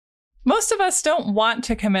Most of us don't want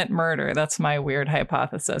to commit murder. That's my weird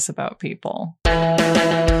hypothesis about people.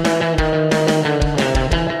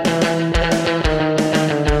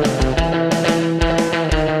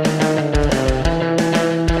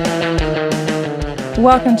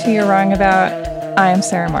 Welcome to You're Wrong About. I am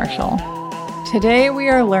Sarah Marshall. Today we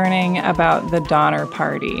are learning about the Donner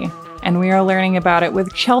Party, and we are learning about it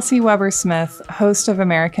with Chelsea Weber Smith, host of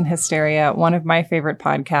American Hysteria, one of my favorite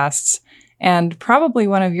podcasts, and probably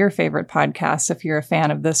one of your favorite podcasts if you're a fan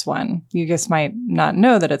of this one. You just might not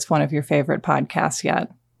know that it's one of your favorite podcasts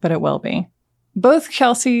yet, but it will be. Both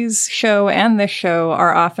Chelsea's show and this show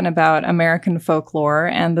are often about American folklore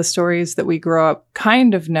and the stories that we grow up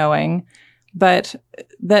kind of knowing, but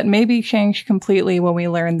that maybe change completely when we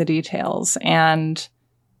learn the details. And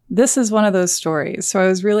this is one of those stories. So I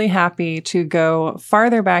was really happy to go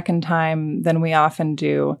farther back in time than we often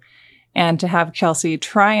do, and to have Chelsea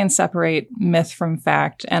try and separate myth from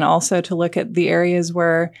fact, and also to look at the areas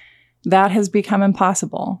where that has become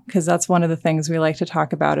impossible, because that's one of the things we like to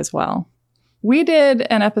talk about as well. We did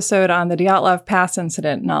an episode on the Dyatlov Pass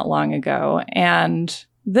incident not long ago, and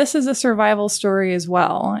this is a survival story as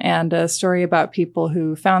well, and a story about people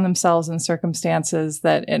who found themselves in circumstances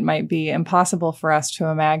that it might be impossible for us to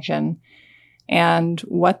imagine, and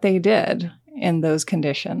what they did in those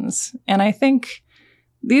conditions. And I think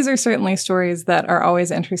these are certainly stories that are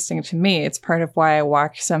always interesting to me. It's part of why I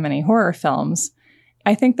watch so many horror films.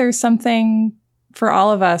 I think there's something for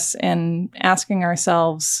all of us in asking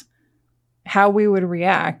ourselves how we would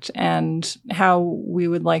react and how we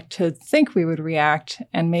would like to think we would react,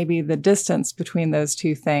 and maybe the distance between those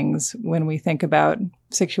two things when we think about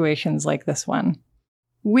situations like this one.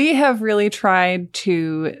 We have really tried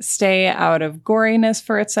to stay out of goriness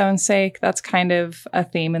for its own sake. That's kind of a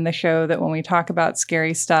theme in the show, that when we talk about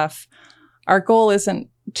scary stuff, our goal isn't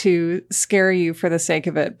to scare you for the sake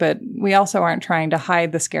of it, but we also aren't trying to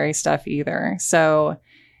hide the scary stuff either. So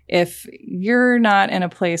if you're not in a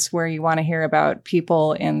place where you want to hear about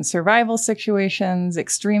people in survival situations,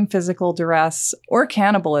 extreme physical duress, or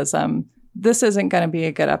cannibalism, this isn't going to be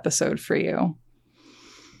a good episode for you.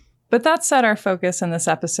 But that said, our focus in this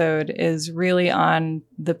episode is really on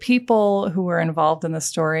the people who were involved in the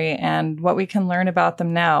story and what we can learn about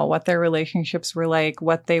them now, what their relationships were like,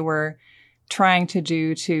 what they were trying to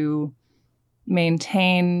do to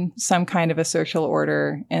maintain some kind of a social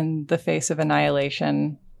order in the face of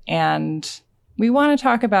annihilation. And we want to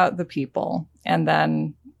talk about the people, and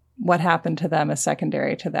then what happened to them is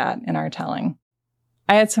secondary to that in our telling.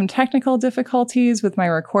 I had some technical difficulties with my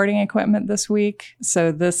recording equipment this week,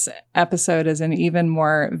 so this episode is an even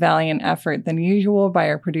more valiant effort than usual by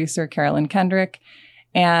our producer, Carolyn Kendrick,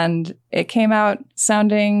 and it came out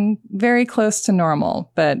sounding very close to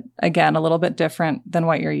normal, but again, a little bit different than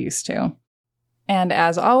what you're used to. And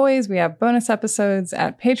as always, we have bonus episodes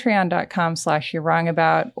at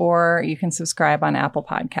patreon.com/you'rewrongabout, or you can subscribe on Apple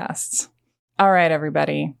Podcasts. All right,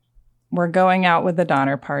 everybody, we're going out with the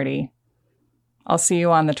Donner Party. I'll see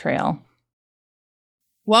you on the trail.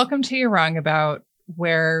 Welcome to You're Wrong About,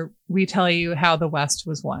 where we tell you how the West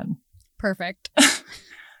was won. Perfect.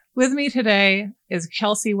 With me today is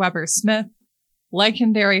Chelsea Weber Smith,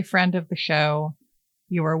 legendary friend of the show.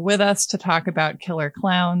 You were with us to talk about killer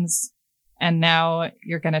clowns, and now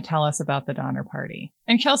you're going to tell us about the Donner Party.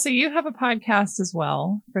 And Chelsea, you have a podcast as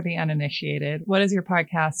well for the uninitiated. What is your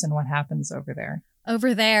podcast and what happens over there?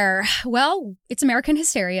 Over there, well, it's American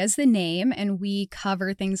Hysteria is the name, and we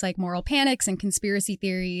cover things like moral panics and conspiracy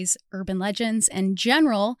theories, urban legends, and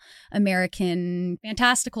general American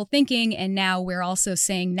fantastical thinking. And now we're also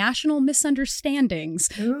saying national misunderstandings.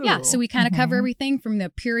 Ooh. Yeah, so we kind of cover everything from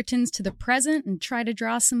the Puritans to the present and try to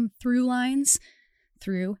draw some through lines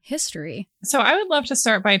through history. So I would love to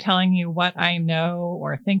start by telling you what I know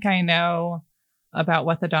or think I know about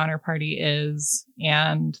what the Donner Party is,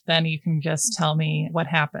 and then you can just tell me what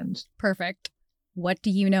happened. Perfect. What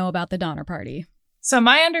do you know about the Donner Party? So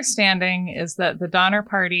my understanding is that the Donner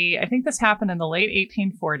Party, I think this happened in the late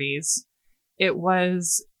 1840s. It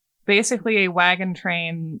was basically a wagon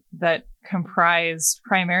train that comprised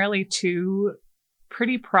primarily two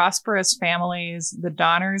pretty prosperous families, the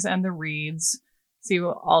Donners and the Reeds. So you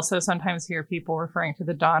will also sometimes hear people referring to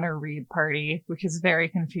the Donner-Reed Party, which is very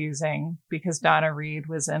confusing because Donna Reed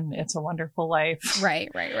was in It's a Wonderful Life. Right.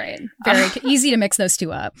 Very easy to mix those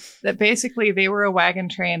two up. That basically they were a wagon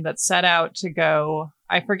train that set out to go,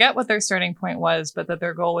 I forget what their starting point was, but that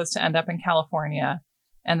their goal was to end up in California,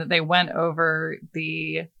 and that they went over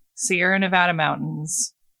the Sierra Nevada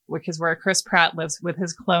mountains, which is where Chris Pratt lives with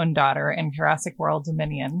his clone daughter in Jurassic World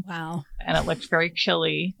Dominion. Wow. And it looked very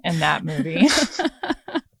chilly in that movie.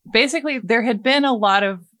 Basically, there had been a lot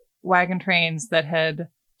of wagon trains that had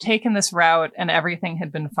taken this route and everything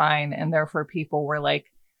had been fine. And therefore people were like,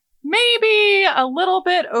 maybe a little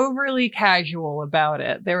bit overly casual about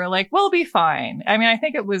it. They were like, we'll be fine. I mean, I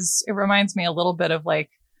think it reminds me a little bit of like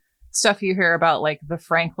stuff you hear about like the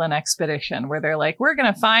Franklin expedition, where they're like, we're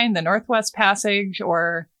going to find the Northwest Passage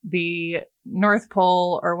or the North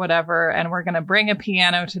Pole or whatever, and we're going to bring a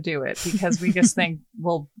piano to do it because we just think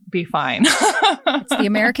we'll be fine. It's the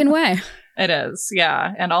American way. It is,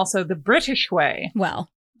 yeah. And also the British way. Well,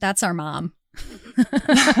 that's our mom.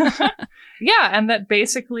 Yeah, and that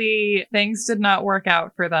basically things did not work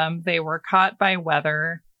out for them. They were caught by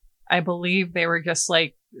weather. I believe they were just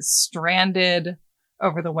like stranded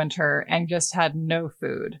over the winter and just had no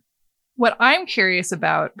food. What I'm curious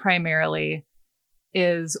about primarily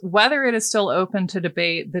is whether it is still open to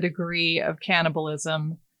debate the degree of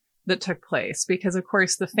cannibalism that took place. Because of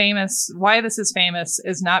course why this is famous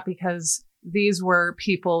is not because these were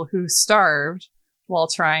people who starved while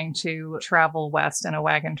trying to travel west in a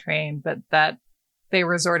wagon train, but that they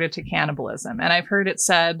resorted to cannibalism. And I've heard it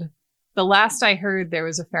said, the last I heard, there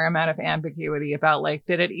was a fair amount of ambiguity about like,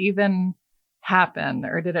 did it even happen,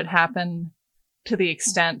 or did it happen to the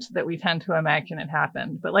extent that we tend to imagine it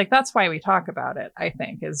happened? But like, that's why we talk about it, I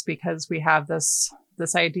think, is because we have this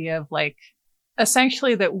idea of like,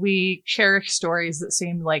 essentially that we cherish stories that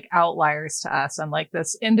seem like outliers to us and like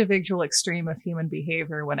this individual extreme of human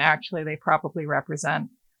behavior, when actually they probably represent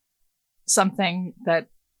something that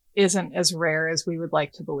isn't as rare as we would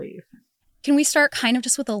like to believe. Can we start kind of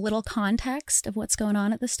just with a little context of what's going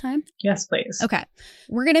on at this time? Yes, please. Okay.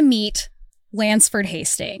 We're going to meet Lansford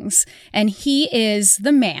Hastings, and he is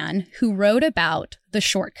the man who wrote about the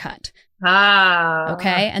shortcut.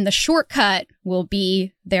 Okay. And the shortcut will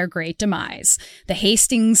be their great demise. The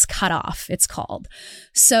Hastings Cutoff, it's called.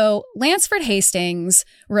 So Lansford Hastings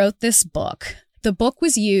wrote this book. The book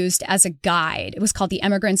was used as a guide. It was called The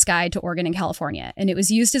Emigrant's Guide to Oregon and California. And it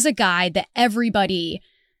was used as a guide that everybody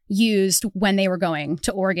used when they were going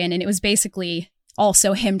to Oregon. And it was basically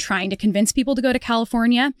also him trying to convince people to go to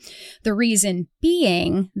California. The reason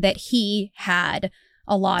being that he had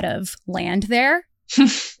a lot of land there.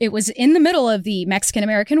 It was in the middle of the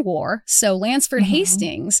Mexican-American War. So Lansford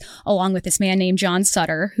Hastings, along with this man named John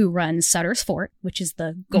Sutter, who runs Sutter's Fort, which is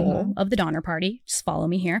the goal of the Donner Party. Just follow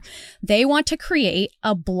me here. They want to create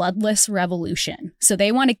a bloodless revolution. So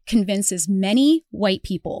they want to convince as many white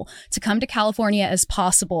people to come to California as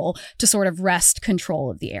possible to sort of wrest control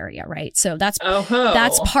of the area, right? So that's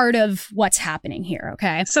part of what's happening here,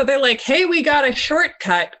 okay? So they're like, hey, we got a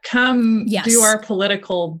shortcut. Come do our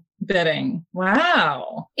political bidding.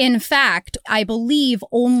 Wow. In fact, I believe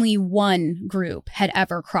only one group had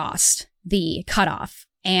ever crossed the cutoff.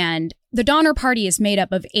 And the Donner Party is made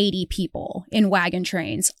up of 80 people in wagon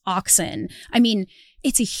trains, oxen. I mean,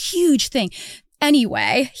 it's a huge thing.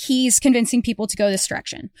 Anyway, he's convincing people to go this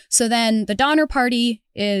direction. So then the Donner Party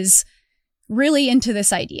is really into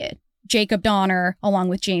this idea. Jacob Donner, along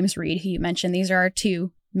with James Reed, who you mentioned, these are our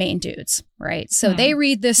two main dudes, right? So they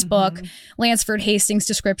read this book. Lansford Hastings'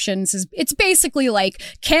 descriptions it's basically like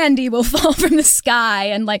candy will fall from the sky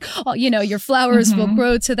and like, your flowers will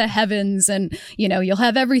grow to the heavens and, you'll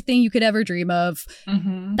have everything you could ever dream of.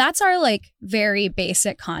 That's our like very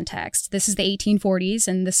basic context. This is the 1840s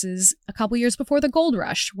and this is a couple years before the gold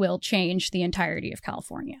rush will change the entirety of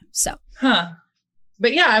California. So,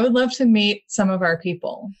 but yeah, I would love to meet some of our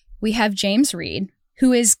people. We have James Reed,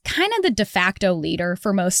 who is kind of the de facto leader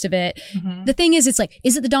for most of it. The thing is, it's like,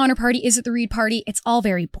 is it the Donner Party? Is it the Reed Party? It's all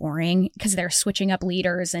very boring because they're switching up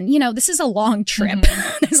leaders. And, this is a long trip.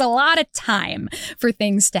 There's a lot of time for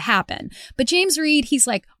things to happen. But James Reed, he's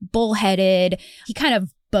like bullheaded. He kind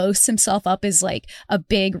of boasts himself up as like a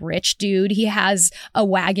big rich dude. He has a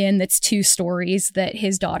wagon that's 2 stories that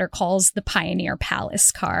his daughter calls the Pioneer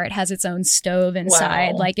Palace car. It has its own stove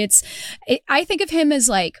inside. Wow. Like I think of him as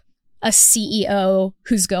like a CEO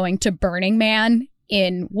who's going to Burning Man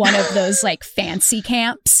in one of those like fancy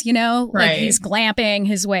camps, like he's glamping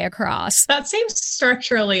his way across. That seems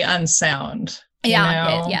structurally unsound.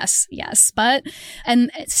 Yeah. Yes. But, and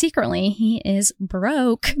secretly he is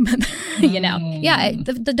broke,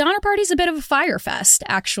 the Donner Party's a bit of a fire fest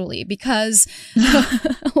actually, because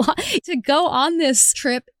to go on this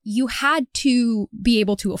trip, you had to be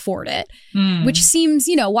able to afford it, which seems,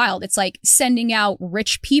 wild. It's like sending out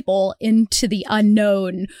rich people into the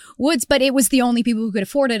unknown woods, but it was the only people who could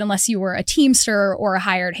afford it unless you were a teamster or a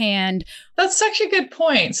hired hand. That's such a good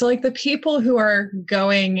point. So like the people who are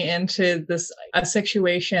going into a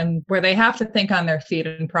situation where they have to think on their feet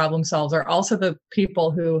and problem solve are also the people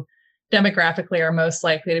who demographically are most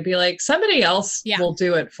likely to be like, somebody else will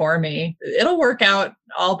do it for me. It'll work out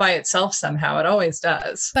all by itself somehow. It always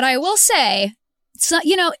does. But I will say, so,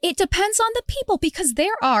 you know, it depends on the people, because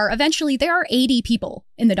there are 80 people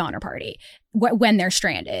in the Donner Party when they're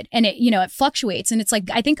stranded, and it fluctuates. And it's like,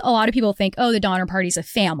 I think a lot of people think, oh, the Donner Party's a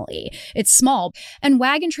family. It's small, and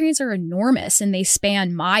wagon trains are enormous, and they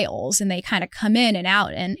span miles, and they kind of come in and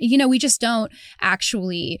out. And, we just don't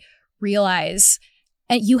actually realize.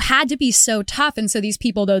 And you had to be so tough. And so these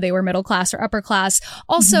people, though they were middle class or upper class,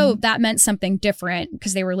 also that meant something different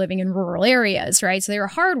because they were living in rural areas, right? So they were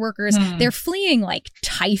hard workers. They're fleeing like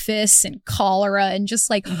typhus and cholera and just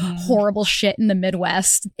like horrible shit in the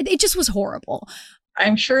Midwest. It just was horrible.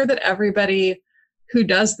 I'm sure that everybody who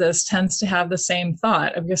does this tends to have the same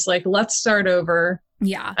thought of just like, let's start over.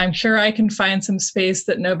 Yeah. I'm sure I can find some space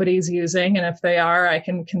that nobody's using. And if they are, I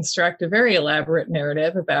can construct a very elaborate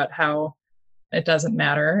narrative about how it doesn't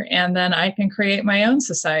matter. And then I can create my own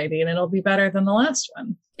society and it'll be better than the last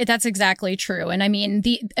one. That's exactly true. And I mean,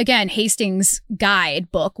 Hastings'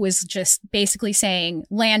 guidebook was just basically saying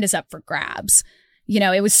land is up for grabs.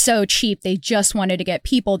 It was so cheap. They just wanted to get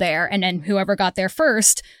people there. And then whoever got there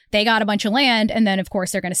first, they got a bunch of land. And then, of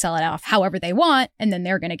course, they're going to sell it off however they want. And then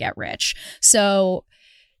they're going to get rich. So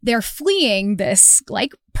they're fleeing this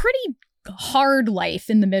like pretty hard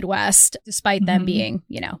life in the Midwest, despite them being,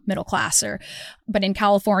 middle class. But in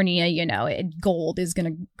California, gold is going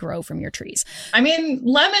to grow from your trees. I mean,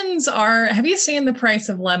 lemons have you seen the price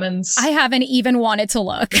of lemons? I haven't even wanted to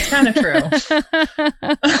look. It's kind of true.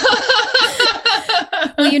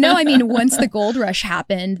 Well, once the gold rush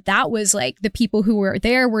happened, that was like the people who were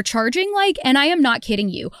there were charging like, and I am not kidding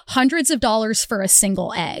you, hundreds of dollars for a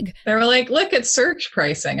single egg. They were like, look at search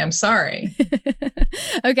pricing. I'm sorry.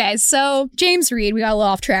 Okay, so James Reed, we got a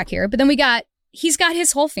little off track here, but then he's got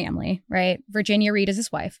his whole family, right? Virginia Reed is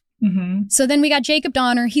his wife. So then we got Jacob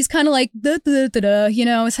Donner. He's kind of like,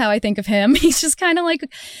 is how I think of him. He's just kind of like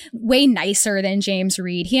way nicer than James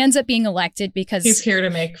Reed. He ends up being elected because he's here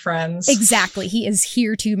to make friends. Exactly. He is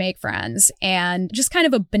here to make friends and just kind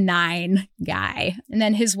of a benign guy. And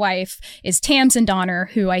then his wife is Tamsen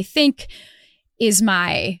Donner, who I think is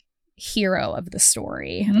my hero of the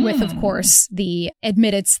story, with, of course, the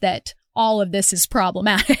admittance that all of this is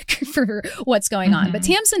problematic for what's going on. But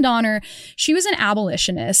Tamsen Donner, she was an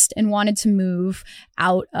abolitionist and wanted to move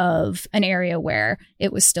out of an area where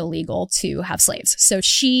it was still legal to have slaves. So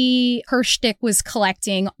her shtick was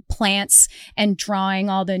collecting plants and drawing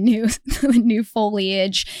all the new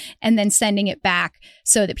foliage and then sending it back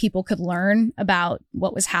so that people could learn about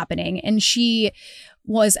what was happening. And she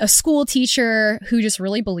was a school teacher who just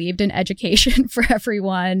really believed in education for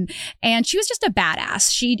everyone. And she was just a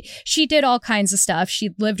badass. She did all kinds of stuff. She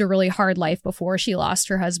lived a really hard life before she lost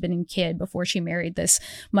her husband and kid, before she married this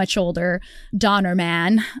much older Donner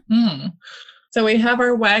man. So we have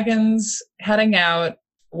our wagons heading out.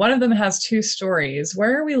 One of them has two stories.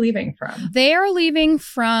 Where are we leaving from? They are leaving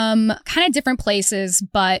from kind of different places,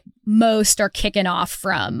 but most are kicking off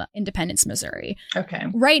from Independence, Missouri. Okay.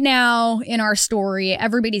 Right now in our story,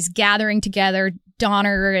 everybody's gathering together.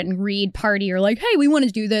 Donner and Reed party are like, hey, we want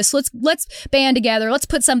to do this. Let's band together. Let's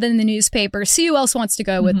put something in the newspaper. See who else wants to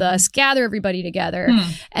go with us. Gather everybody together.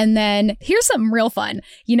 And then here's something real fun.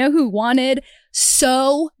 You know who wanted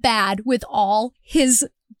so bad with all his,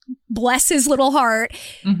 bless his little heart,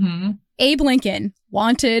 Abe Lincoln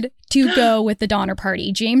wanted to go with the Donner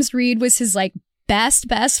Party. James Reed was his like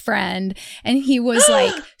best friend, and he was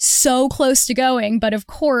like so close to going, but of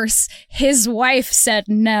course his wife said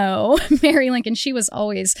no. Mary Lincoln, she was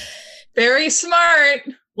always very smart.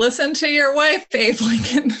 Listen to your wife, Abe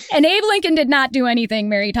Lincoln. And Abe Lincoln did not do anything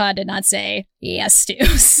Mary Todd did not say yes to.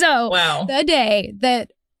 So the day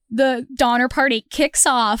that the Donner Party kicks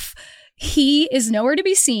off, he is nowhere to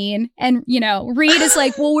be seen. And, Reed is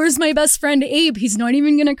like, well, where's my best friend Abe? He's not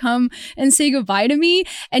even going to come and say goodbye to me.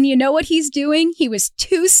 And you know what he's doing? He was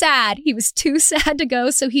too sad. He was too sad to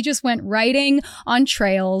go. So he just went riding on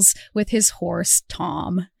trails with his horse,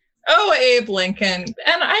 Tom. Oh, Abe Lincoln. And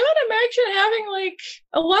I would imagine having like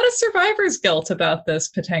a lot of survivor's guilt about this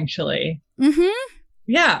potentially.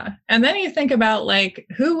 Yeah. And then you think about like,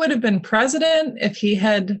 who would have been president if he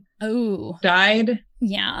had died?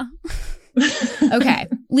 Yeah. Okay.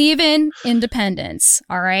 Leaving Independence.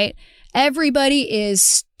 All right. Everybody is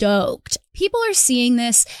stoked. People are seeing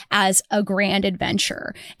this as a grand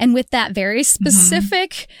adventure. And with that very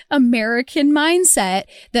specific American mindset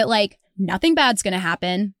that like nothing bad's going to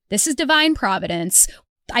happen. This is divine providence.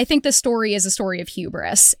 I think the story is a story of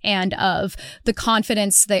hubris and of the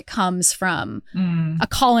confidence that comes from a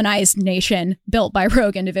colonized nation built by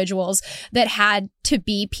rogue individuals that had to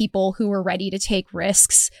be people who were ready to take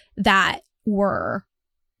risks that were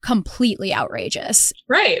completely outrageous.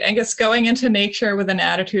 Right. I guess going into nature with an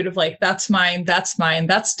attitude of like, that's mine,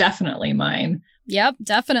 that's definitely mine. Yep,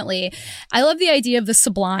 definitely. I love the idea of the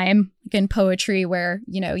sublime in poetry where,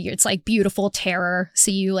 you know, it's like beautiful terror.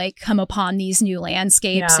 So you like come upon these new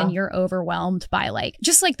landscapes and you're overwhelmed by like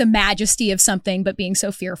just like the majesty of something, but being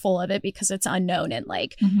so fearful of it because it's unknown. And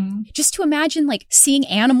like just to imagine like seeing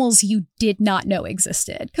animals you did not know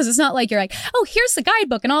existed. Because it's not like you're like, oh, here's the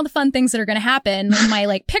guidebook and all the fun things that are going to happen in my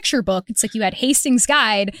like picture book. It's like you had Hastings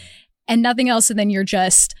Guide and nothing else. And then you're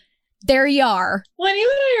just there you are. Well, and you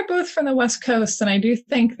and I are both from the West Coast. And I do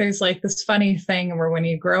think there's like this funny thing where when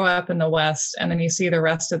you grow up in the West and then you see the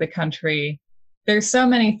rest of the country, there's so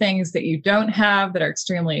many things that you don't have that are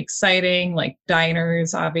extremely exciting, like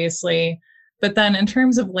diners, obviously. But then in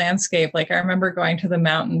terms of landscape, like I remember going to the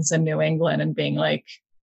mountains in New England and being like,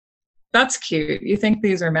 that's cute. You think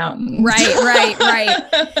these are mountains. Right.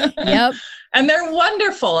 Yep. And they're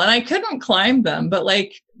wonderful. And I couldn't climb them, but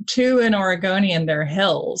like to an Oregonian, they're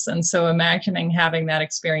hills. And so imagining having that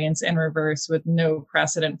experience in reverse with no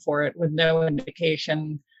precedent for it, with no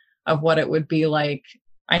indication of what it would be like.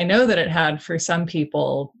 I know that it had for some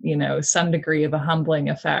people, you know, some degree of a humbling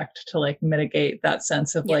effect to like mitigate that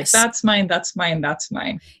sense of like, that's mine, that's mine, that's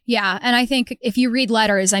mine. Yeah. And I think if you read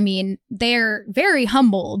letters, I mean, they're very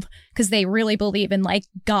humbled because they really believe in like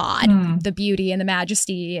God, the beauty and the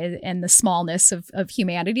majesty and the smallness of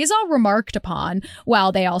humanity is all remarked upon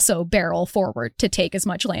while they also barrel forward to take as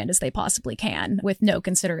much land as they possibly can with no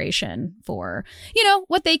consideration for, you know,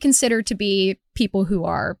 what they consider to be people who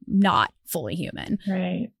are not fully human.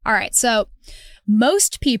 Right. All right. So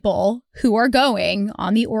most people who are going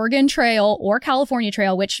on the Oregon Trail or California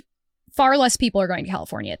Trail, which far less people are going to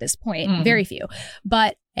California at this point, very few,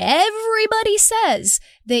 but everybody says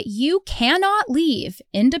that you cannot leave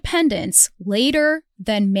Independence later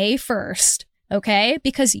than May 1st. Okay,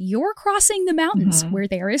 because you're crossing the mountains where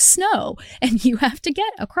there is snow and you have to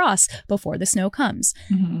get across before the snow comes.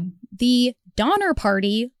 The Donner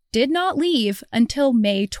Party did not leave until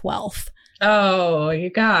May 12th. Oh, you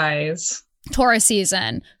guys. Taurus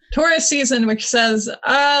season, which says,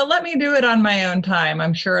 let me do it on my own time.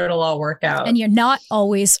 I'm sure it'll all work out. And you're not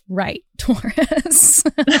always right, Taurus.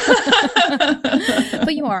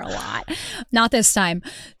 But you are a lot. Not this time.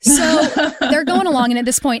 So they're going along, and at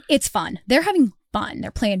this point, it's fun. They're having fun.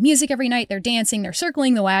 They're playing music every night. They're dancing. They're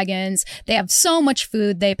circling the wagons. They have so much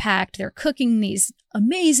food they packed. They're cooking these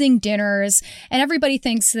amazing dinners. And everybody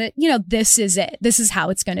thinks that, you know, this is it. This is how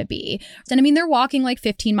it's going to be. And I mean, they're walking like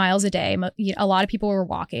 15 miles a day. A lot of people were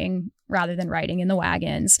walking rather than riding in the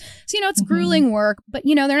wagons. So, you know, it's grueling work, but,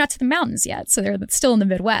 you know, they're not to the mountains yet. So they're still in the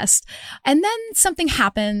Midwest. And then something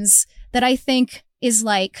happens that I think is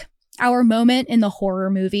like our moment in the horror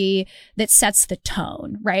movie that sets the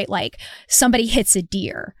tone, right? Like somebody hits a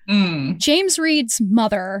deer. James Reed's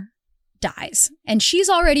mother dies and she's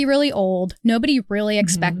already really old. Nobody really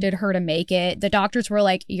expected her to make it. The doctors were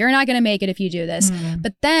like, you're not going to make it if you do this.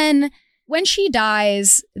 But then when she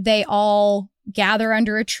dies, they all gather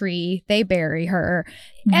under a tree. They bury her.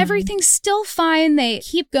 Everything's still fine. They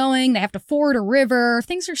keep going. They have to ford a river.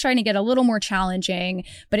 Things are starting to get a little more challenging,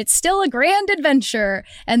 but it's still a grand adventure.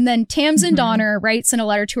 And then Tamsin Donner writes in a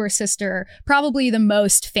letter to her sister, probably the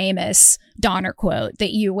most famous Donner quote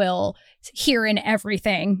that you will hear in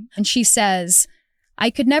everything. And she says, I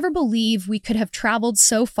could never believe we could have traveled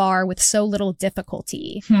so far with so little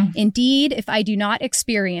difficulty. Indeed, if I do not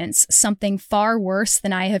experience something far worse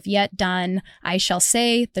than I have yet done, I shall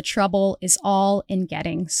say the trouble is all in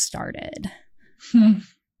getting started.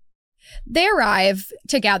 They arrive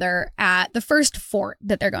together at the first fort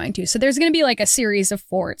that they're going to. So there's going to be like a series of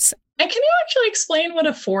forts. And can you actually explain what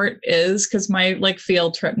a fort is? Because my like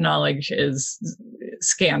field trip knowledge is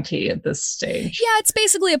scanty at this stage. Yeah, it's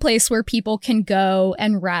basically a place where people can go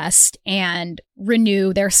and rest and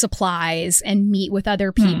renew their supplies and meet with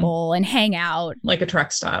other people and hang out. Like a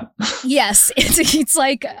truck stop. Yes, it's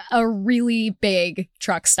like a really big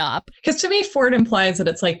truck stop. Because to me, fort implies that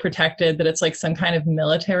it's like protected, that it's like some kind of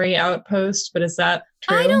military outpost. But is that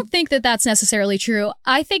true? I don't think that that's necessarily true.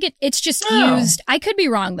 I think it's just used. I could be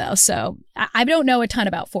wrong, though. So I don't know a ton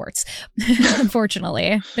about forts,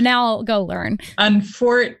 unfortunately. But now I'll go learn. On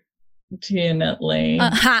Fort Unfortunately.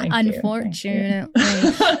 Unfortunately.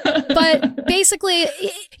 But basically,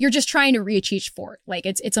 you're just trying to reach each fort. Like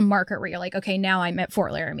it's a marker where you're like, okay, now I'm at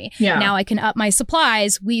Fort Laramie. Yeah. Now I can up my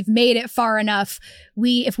supplies. We've made it far enough.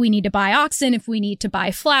 If we need to buy oxen, if we need to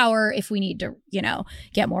buy flour, if we need to,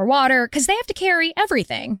 get more water, because they have to carry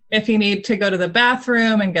everything. If you need to go to the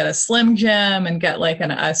bathroom and get a Slim Jim and get like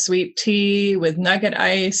a sweet tea with nugget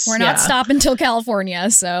ice. We're not stopping till California,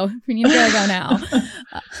 so we need to go now.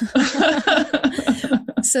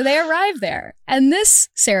 So they arrive there. And this,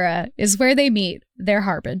 Sarah, is where they meet their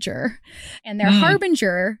harbinger. And their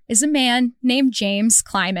harbinger is a man named James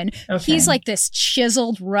Clyman. Okay. He's like this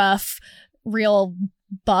chiseled, rough, real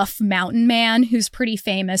buff mountain man who's pretty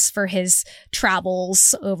famous for his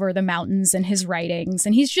travels over the mountains and his writings.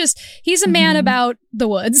 And he's a man about the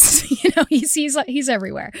woods. He's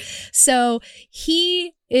everywhere. So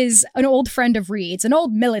he is an old friend of Reed's, an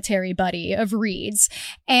old military buddy of Reed's.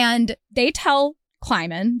 And they tell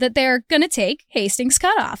Clyman that they're going to take Hastings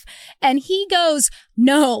Cutoff. And he goes,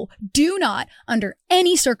 no, do not, under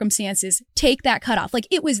any circumstances, take that cutoff. Like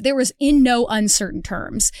there was in no uncertain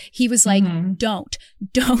terms. He was like, don't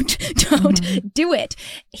do it.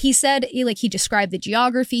 He said, he described the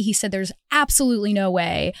geography. He said, there's absolutely no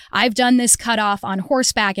way. I've done this cutoff on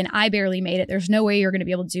horseback and I barely made it. There's no way you're going to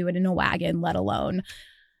be able to do it in a wagon, let alone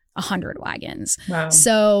 100 wagons. Wow.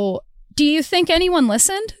 So do you think anyone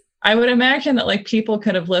listened? I would imagine that people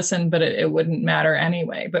could have listened, but it wouldn't matter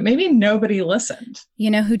anyway. But maybe nobody listened.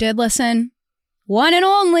 You know who did listen? One and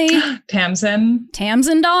only. Tamsin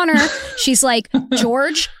Donner. She's like,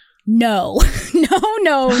 George, no.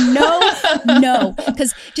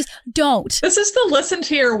 Because just don't. This is the listen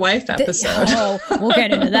to your wife episode. We'll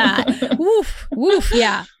get into that. Woof.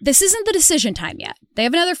 Yeah. This isn't the decision time yet. They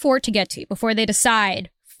have another fort to get to before they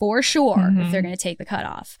decide for sure if they're going to take the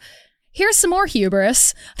cutoff. Here's some more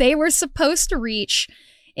hubris. They were supposed to reach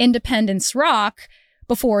Independence Rock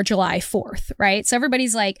before July 4th, right? So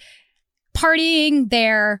everybody's like partying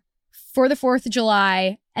there for the 4th of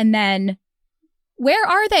July. And then where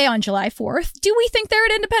are they on July 4th? Do we think they're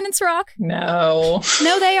at Independence Rock? No.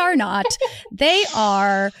 No, they are not. They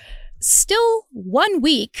are still 1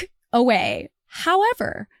 week away.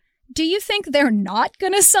 However, do you think they're not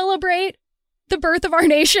going to celebrate the birth of our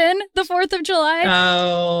nation, the 4th of July?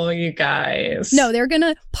 Oh, you guys. No, they're going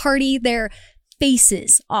to party their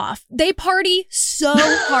faces off. They party so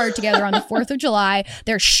hard together on the 4th of July.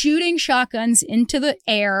 They're shooting shotguns into the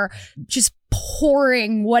air, just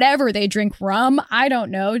pouring whatever they drink, rum, I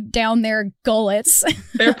don't know, down their gullets.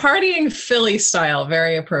 They're partying Philly style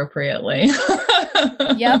very appropriately.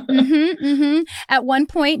 Yep. At one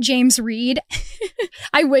point, James Reed,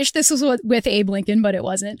 I wish this was with Abe Lincoln, but it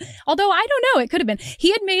wasn't. Although I don't know, it could have been.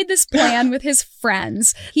 He had made this plan with his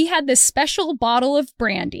friends. He had this special bottle of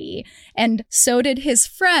brandy, and so did his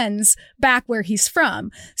friends back where he's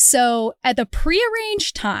from. So at the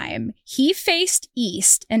prearranged time, he faced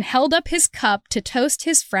east and held up his cup to toast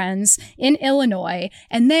his friends in Illinois,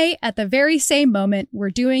 and they, at the very same moment, were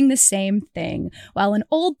doing the same thing, while an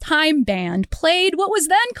old-time band played what was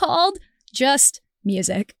then called just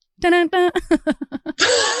music. Dun-dun-dun.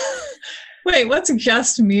 Wait, what's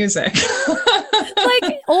just music?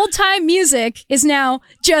 Like old-time music is now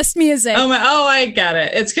just music. Oh, I get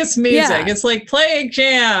it. It's just music. Yeah. It's like play a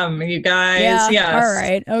jam, you guys. Yeah. Yes. All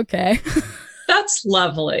right. Okay. That's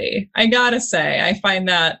lovely. I gotta say, I find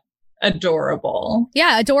that adorable.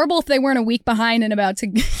 Yeah, adorable if they weren't a week behind and about to,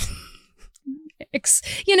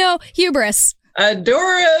 hubris.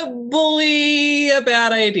 Adorably a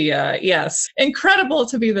bad idea. Yes. Incredible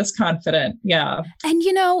to be this confident. Yeah. And,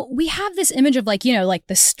 we have this image of the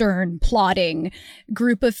stern, plodding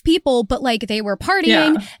group of people, but they were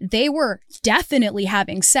partying. Yeah. They were definitely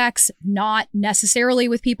having sex, not necessarily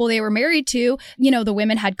with people they were married to. The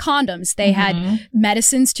women had condoms. They had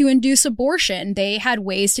medicines to induce abortion. They had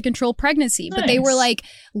ways to control pregnancy, but they were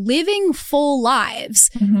living full lives.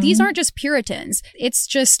 These aren't just Puritans. It's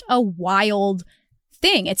just a wild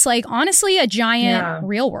thing. It's honestly a giant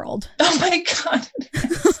real world. Oh my God.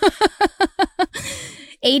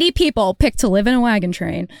 80 people picked to live in a wagon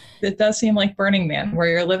train. It does seem like Burning Man, where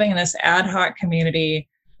you're living in this ad hoc community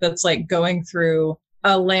that's going through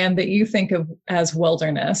a land that you think of as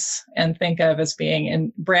wilderness and think of as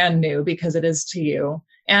being brand new because it is to you.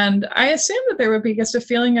 And I assume that there would be just a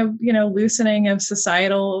feeling of, loosening of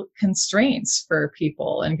societal constraints for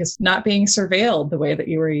people and just not being surveilled the way that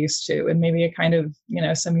you were used to. And maybe a kind of,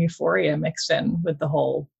 some euphoria mixed in with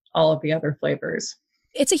all of the other flavors.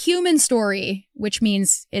 It's a human story, which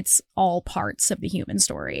means it's all parts of the human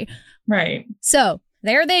story. Right. So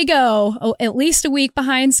there they go, at least a week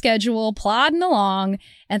behind schedule, plodding along.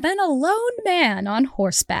 And then a lone man on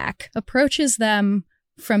horseback approaches them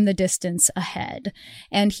from the distance ahead.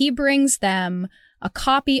 And he brings them a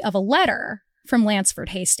copy of a letter from Lansford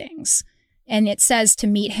Hastings. And it says to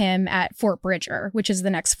meet him at Fort Bridger, which is the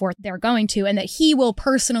next fort they're going to, and that he will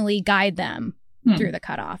personally guide them through the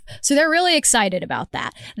cutoff. So they're really excited about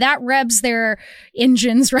that. That revs their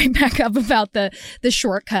engines right back up about the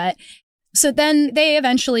shortcut. So then they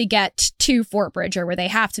eventually get to Fort Bridger where they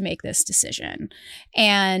have to make this decision.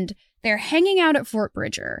 And they're hanging out at Fort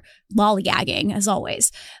Bridger, lollygagging as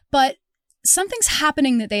always. But something's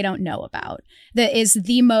happening that they don't know about that is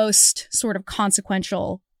the most sort of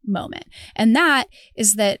consequential moment. And that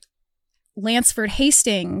is that Lansford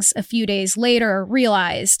Hastings, a few days later,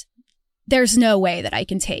 realized there's no way that I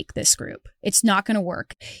can take this group. It's not going to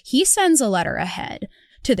work. He sends a letter ahead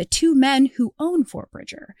to the two men who own Fort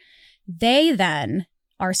Bridger. They then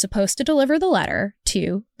are supposed to deliver the letter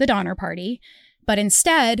to the Donner Party, but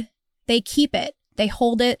instead they keep it. They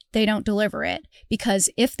hold it. They don't deliver it, because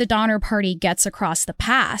if the Donner Party gets across the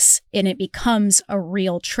pass and it becomes a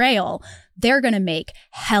real trail, they're going to make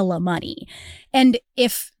hella money. And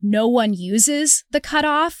if no one uses the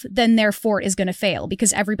cutoff, then their fort is going to fail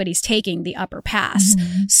because everybody's taking the upper pass.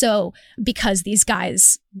 Mm-hmm. So because these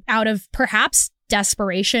guys, out of perhaps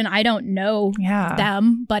desperation, I don't know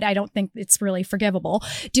them, but I don't think it's really forgivable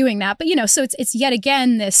doing that. But, so it's yet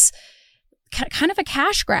again this kind of a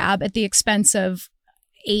cash grab at the expense of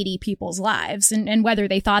 80 people's lives. And whether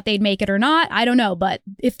they thought they'd make it or not, I don't know. But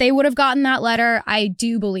if they would have gotten that letter, I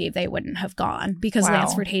do believe they wouldn't have gone, because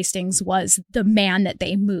Lansford Hastings was the man that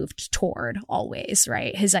they moved toward always,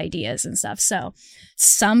 right? His ideas and stuff. So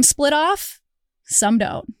some split off, some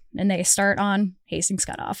don't. And they start on Hastings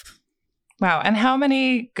Cutoff. Wow. And how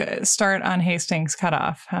many start on Hastings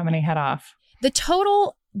Cutoff? How many head off? The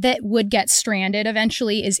total that would get stranded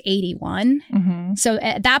eventually is 81. Mm-hmm. So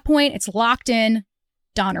at that point, it's locked in.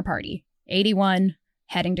 Donner Party, 81,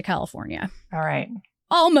 heading to California. All right.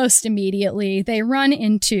 Almost immediately, they run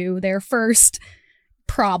into their first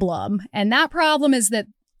problem. And that problem is that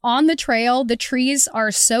on the trail, the trees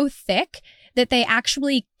are so thick that they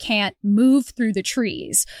actually can't move through the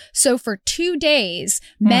trees. So for 2 days,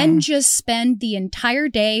 men just spend the entire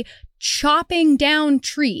day chopping down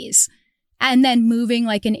trees and then moving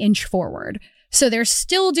like an inch forward. So they're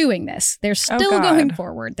still doing this. They're still going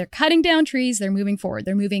forward. They're cutting down trees. They're moving forward.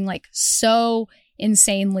 They're moving like so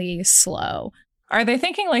insanely slow. Are they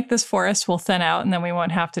thinking like this forest will thin out and then we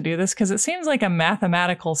won't have to do this? Because it seems like a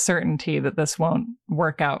mathematical certainty that this won't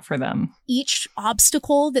work out for them. Each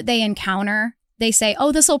obstacle that they encounter, they say,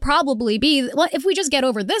 oh, this will probably be, well, if we just get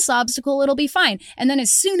over this obstacle, it'll be fine. And then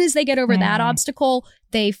as soon as they get over that obstacle,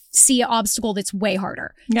 they see an obstacle that's way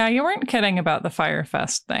harder. Yeah, you weren't kidding about the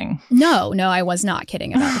Firefest thing. No, I was not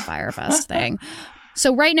kidding about the Firefest thing.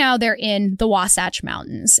 So right now they're in the Wasatch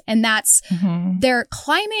Mountains, and that's, they're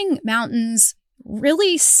climbing mountains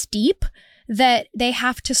really steep that they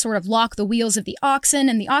have to sort of lock the wheels of the oxen,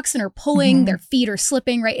 and the oxen are pulling, their feet are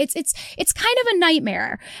slipping, right? It's kind of a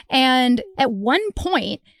nightmare. And at one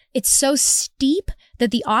point, it's so steep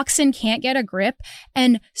that the oxen can't get a grip,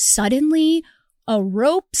 and suddenly a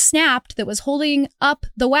rope snapped that was holding up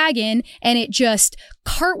the wagon, and it just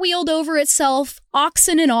cartwheeled over itself,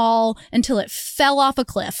 oxen and all, until it fell off a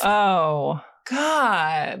cliff. Oh,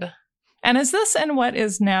 God. And is this in what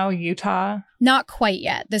is now Utah? Not quite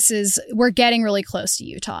yet. We're getting really close to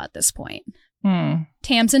Utah at this point.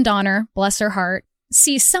 Tamsen Donner, bless her heart,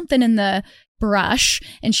 sees something in the brush,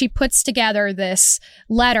 and she puts together this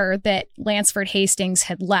letter that Lansford Hastings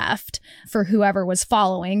had left for whoever was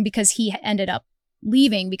following, because he ended up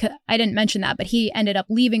leaving, because I didn't mention that, but he ended up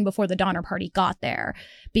leaving before the Donner Party got there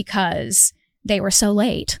because they were so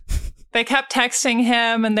late. They kept texting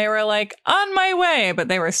him and they were like, on my way, but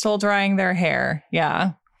they were still drying their hair.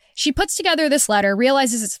 Yeah. She puts together this letter,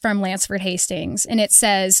 realizes it's from Lansford Hastings, and it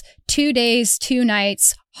says, 2 days, 2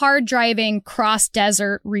 nights, hard driving, cross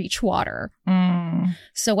desert, reach water.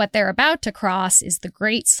 So what they're about to cross is the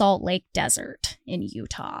Great Salt Lake Desert in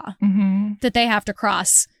Utah that they have to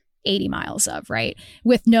cross 80 miles of, right?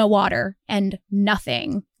 With no water and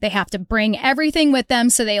nothing. They have to bring everything with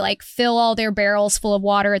them. So they like fill all their barrels full of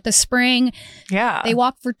water at the spring. Yeah. They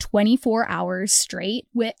walk for 24 hours straight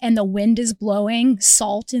and the wind is blowing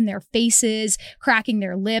salt in their faces, cracking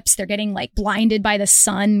their lips. They're getting like blinded by the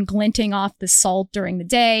sun glinting off the salt during the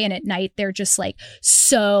day. And at night, they're just like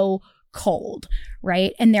so cold,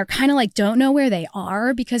 right? And they're kind of like don't know where they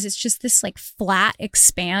are because it's just this like flat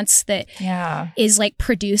expanse that is like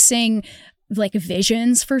producing like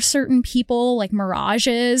visions for certain people, like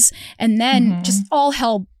mirages, and then just all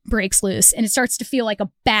hell breaks loose and it starts to feel like a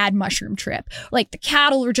bad mushroom trip. Like the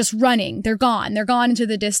cattle are just running. They're gone into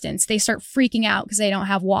the distance. They start freaking out because they don't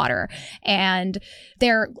have water and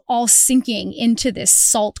they're all sinking into this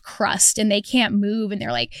salt crust and they can't move and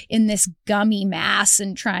they're like in this gummy mass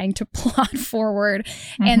and trying to plod forward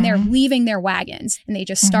and they're leaving their wagons and they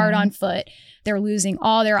just start on foot. They're losing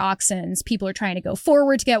all their oxen. People are trying to go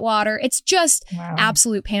forward to get water. It's just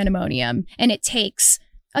absolute pandemonium. And it takes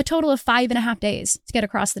a total of 5.5 days to get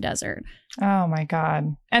across the desert. Oh my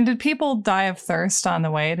God. And did people die of thirst on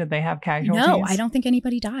the way? Did they have casualties? No, I don't think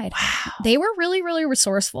anybody died. Wow. They were really, really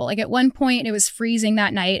resourceful. Like at one point it was freezing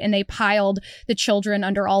that night and they piled the children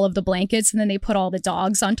under all of the blankets and then they put all the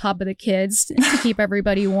dogs on top of the kids to keep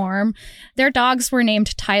everybody warm. Their dogs were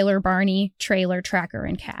named Tyler, Barney, Trailer, Tracker,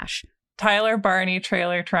 and Cash. Tyler, Barney,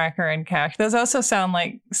 Trailer, Tracker, and Cash. Those also sound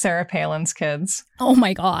like Sarah Palin's kids. Oh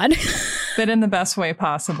my God. But in the best way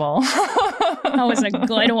possible. That was a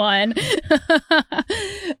good one.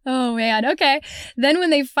 Oh man. Okay. Then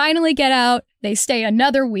when they finally get out, they stay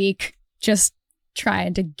another week just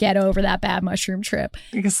trying to get over that bad mushroom trip.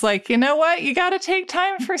 Because like, you know what? You got to take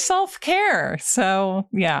time for self-care. So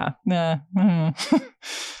yeah.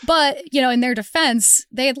 But, you know, in their defense,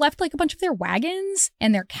 they had left like a bunch of their wagons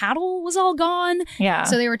and their cattle was all gone. Yeah.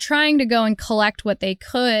 So they were trying to go and collect what they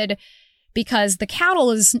could because the cattle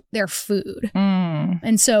is their food.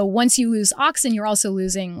 And so once you lose oxen, you're also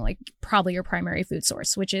losing like probably your primary food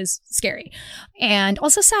source, which is scary. And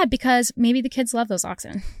also sad because maybe the kids love those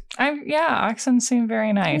oxen. Oxen seem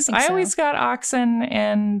very nice. I always got oxen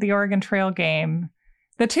in the Oregon Trail game.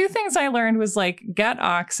 The two things I learned was like get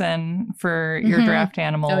oxen for your draft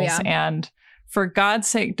animals and for God's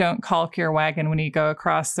sake, don't caulk your wagon when you go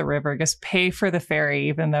across the river. Just pay for the ferry,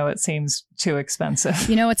 even though it seems too expensive.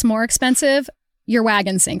 You know what's more expensive? Your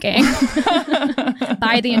wagon sinking.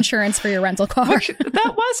 Buy the insurance for your rental car.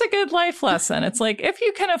 That was a good life lesson. It's like, if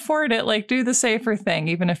you can afford it, like do the safer thing,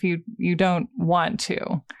 even if you don't want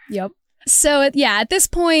to. Yep. So, at this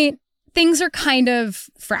point, things are kind of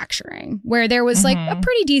fracturing where there was like a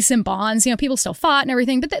pretty decent bonds. You know, people still fought and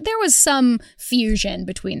everything, but there was some fusion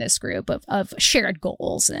between this group of shared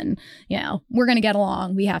goals and, you know, we're going to get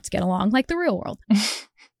along. We have to get along like the real world.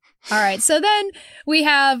 All right. So then we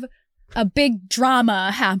have a big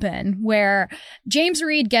drama happen where James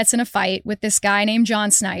Reed gets in a fight with this guy named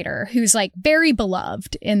John Snyder, who's like very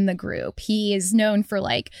beloved in the group. He is known for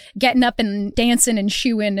like getting up and dancing and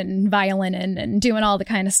shooing and violining and doing all the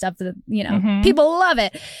kind of stuff that, you know, people love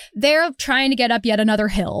it. They're trying to get up yet another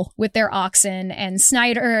hill with their oxen, and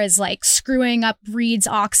Snyder is like screwing up Reed's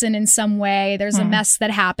oxen in some way. There's a mess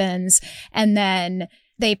that happens, and then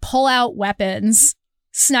they pull out weapons.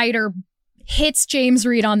 Snyder hits James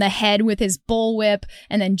Reed on the head with his bullwhip,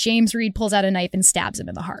 and then James Reed pulls out a knife and stabs him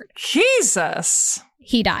in the heart. Jesus.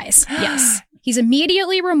 He dies. Yes. He's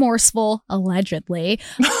immediately remorseful, allegedly.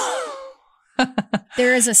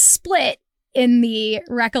 There is a split in the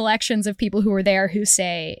recollections of people who were there who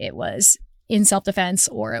say it was in self-defense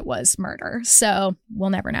or it was murder. So we'll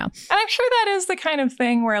never know. And I'm sure that is the kind of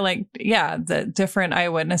thing where like, the different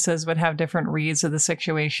eyewitnesses would have different reads of the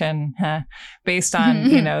situation based on,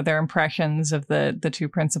 you know, their impressions of the two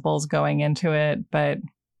principals going into it. But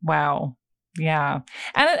wow. Yeah.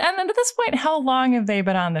 And then at this point, how long have they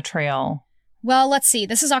been on the trail? Well, let's see.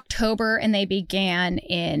 This is October and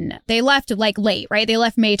they left like late, right? They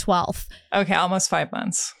left May 12th. Okay. Almost 5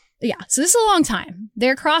 months. Yeah, so this is a long time.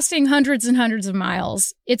 They're crossing hundreds and hundreds of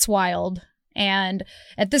miles. It's wild. And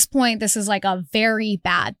at this point, this is like a very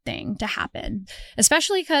bad thing to happen,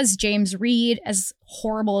 especially because James Reed, as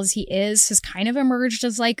horrible as he is, has kind of emerged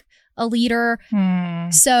as like a leader.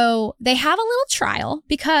 So they have a little trial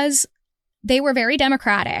because they were very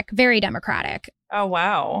democratic, very democratic. Oh,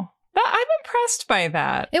 wow. I'm impressed by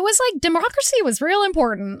that. It was like democracy was real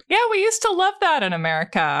important. Yeah, we used to love that in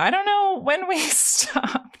America. I don't know when we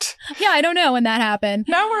stopped. Yeah, I don't know when that happened.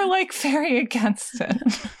 Now we're like very against it.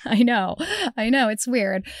 I know. It's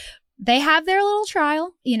weird. They have their little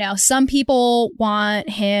trial. You know, some people want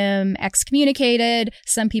him excommunicated.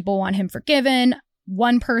 Some people want him forgiven.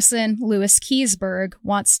 One person, Louis Keseberg,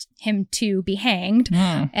 wants him to be hanged.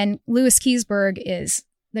 And Louis Keseberg is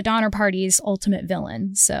the Donner Party's ultimate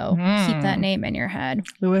villain. So keep that name in your head.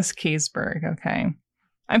 Louis Keseberg. Okay.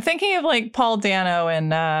 I'm thinking of like Paul Dano in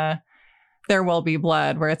There Will Be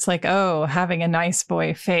Blood, where it's like, oh, having a nice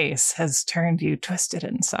boy face has turned you twisted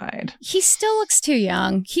inside. He still looks too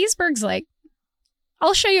young. Keseberg's like,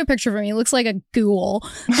 I'll show you a picture of him. He looks like a ghoul.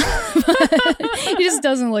 He just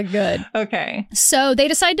doesn't look good. Okay. So they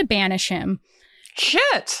decide to banish him.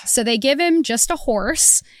 Shit. So they give him just a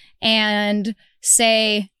horse and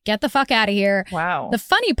say, get the fuck out of here. Wow. The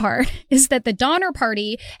funny part is that the Donner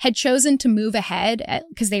Party had chosen to move ahead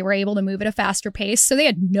because they were able to move at a faster pace. So they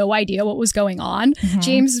had no idea what was going on. Mm-hmm.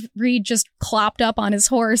 James Reed just clopped up on his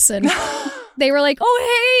horse and they were like,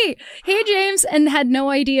 oh, hey, James, and had no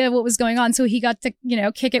idea what was going on. So he got to,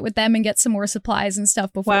 kick it with them and get some more supplies and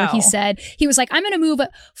stuff before he said, he was like, I'm going to move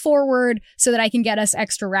forward so that I can get us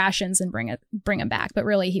extra rations and bring him back. But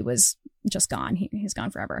really, he was just gone. He's gone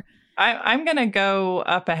forever. I'm going to go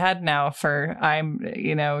up ahead now for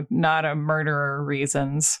not a murderer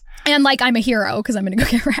reasons. And I'm a hero because I'm going to go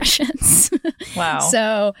get rations. Wow.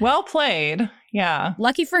 So well played. Yeah.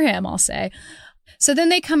 Lucky for him, I'll say. So then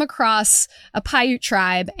they come across a Paiute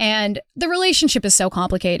tribe, and the relationship is so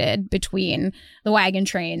complicated between the wagon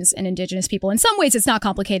trains and indigenous people. In some ways, it's not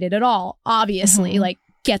complicated at all, obviously. Mm-hmm.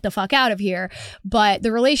 Get the fuck out of here. But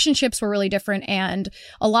the relationships were really different. And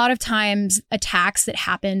a lot of times attacks that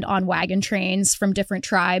happened on wagon trains from different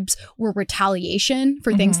tribes were retaliation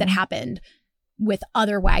for things that happened with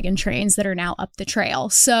other wagon trains that are now up the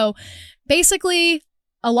trail. So basically,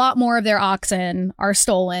 a lot more of their oxen are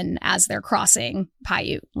stolen as they're crossing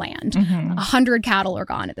Paiute land. 100 cattle are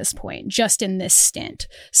gone at this point, just in this stint.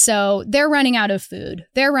 So they're running out of food.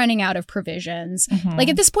 They're running out of provisions.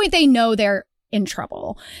 At this point, they know they're in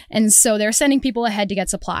trouble. And so they're sending people ahead to get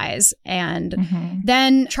supplies. And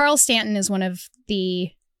then Charles Stanton is one of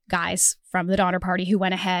the guys from the Donner Party who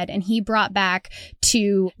went ahead, and he brought back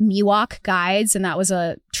 2 Miwok guides. And that was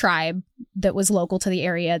a tribe that was local to the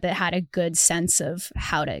area that had a good sense of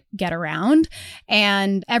how to get around.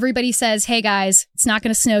 And everybody says, hey guys, it's not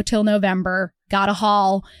going to snow till November. Gotta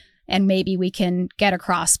haul. And maybe we can get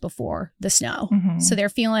across before the snow. So they're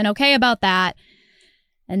feeling okay about that.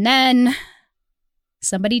 And then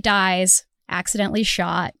somebody dies, accidentally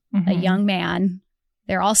shot, a young man.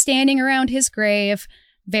 They're all standing around his grave,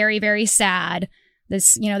 very, very sad.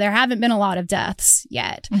 There haven't been a lot of deaths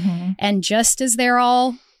yet. And just as they're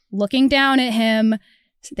all looking down at him,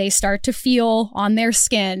 they start to feel on their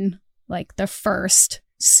skin the first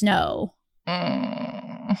snow.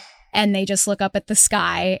 And they just look up at the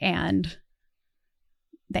sky and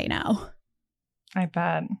they know. I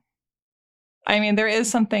bet. I mean, there is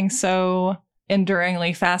something so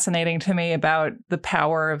enduringly fascinating to me about the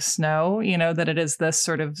power of snow, that it is this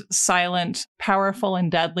sort of silent, powerful, and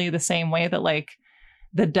deadly, the same way that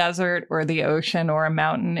the desert or the ocean or a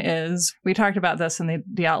mountain is. We talked about this in the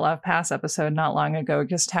Dyatlov Pass episode not long ago,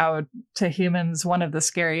 just how to humans, one of the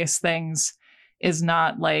scariest things is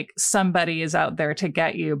not somebody is out there to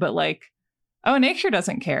get you, but oh, nature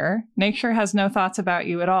doesn't care. Nature has no thoughts about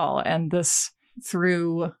you at all. And this,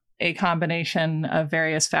 through a combination of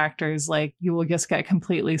various factors, you will just get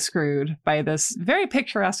completely screwed by this very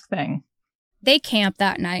picturesque thing. They camp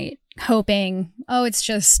that night hoping, oh, it's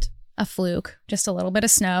just a fluke, just a little bit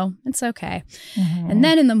of snow. It's okay. And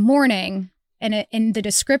then in the morning, and in the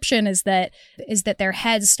description is that their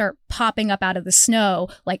heads start popping up out of the snow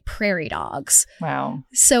like prairie dogs. Wow.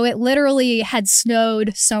 So it literally had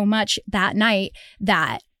snowed so much that night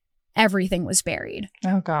that everything was buried.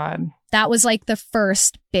 Oh, God. That was the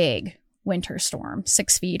first big winter storm,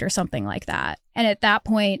 6 feet or something like that. And at that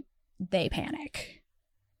point, they panic.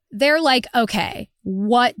 They're like, okay,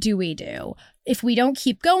 what do we do? If we don't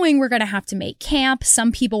keep going, we're going to have to make camp.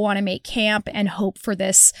 Some people want to make camp and hope for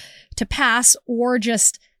this to pass, or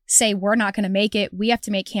just say, we're not going to make it. We have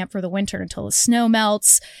to make camp for the winter until the snow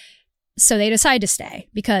melts. So they decide to stay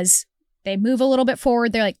because they move a little bit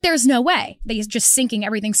forward. They're like, there's no way. They're just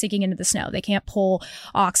everything's sinking into the snow. They can't pull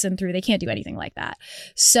oxen through. They can't do anything like that.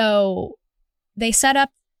 So they set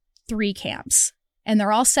up 3 camps, and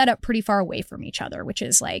they're all set up pretty far away from each other, which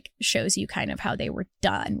is shows you kind of how they were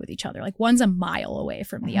done with each other. One's a mile away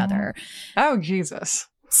from the other. Oh, Jesus.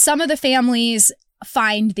 Some of the families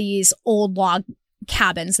find these old log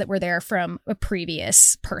cabins that were there from a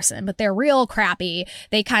previous person, but they're real crappy.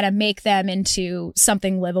 They kind of make them into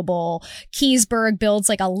something livable. Keseberg builds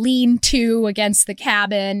a lean-to against the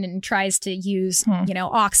cabin and tries to use,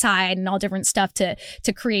 oxhide and all different stuff to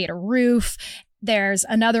create a roof. There's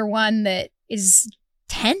another one that is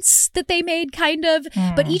tents that they made, kind of,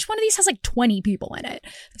 but each one of these has 20 people in it.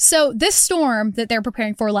 So this storm that they're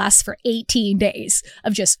preparing for lasts for 18 days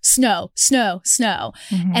of just snow, snow, snow.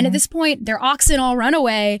 And at this point, their oxen all run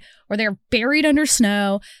away or they're buried under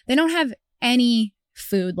snow. They don't have any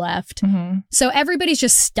food left. So everybody's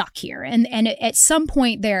just stuck here. And at some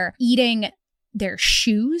point, they're eating their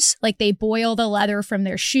shoes. Like they boil the leather from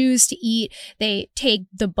their shoes to eat. They take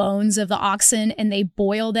the bones of the oxen and they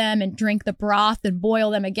boil them and drink the broth and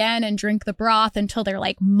boil them again and drink the broth until they're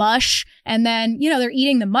like mush. And then, you know, they're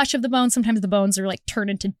eating the mush of the bones. Sometimes the bones are like turned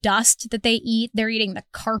into dust that they eat. They're eating the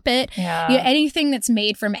carpet. Yeah. You know, anything that's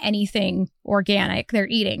made from anything organic, they're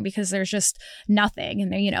eating because there's just nothing.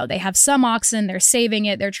 And they, you know, they have some oxen, they're saving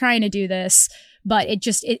it, they're trying to do this, but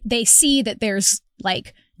they see that there's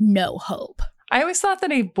like no hope. I always thought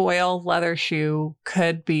that a boiled leather shoe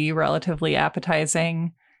could be relatively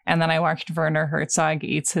appetizing. And then I watched Werner Herzog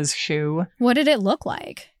eats his shoe. What did it look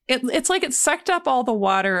like? It's like it sucked up all the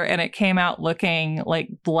water and it came out looking like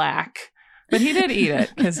black. But he did eat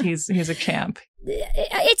it because he's a champ.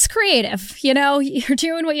 It's creative, you know, you're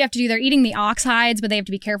doing what you have to do. They're eating the ox hides, but they have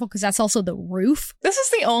to be careful because that's also the roof. This is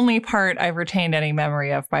the only part I've retained any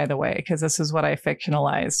memory of, by the way, because this is what I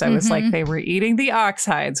fictionalized. I was like, they were eating the ox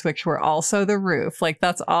hides, which were also the roof. Like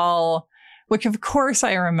that's all, which of course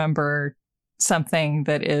I remember something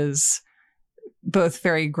that is both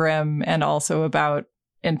very grim and also about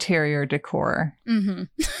interior decor. Mm-hmm.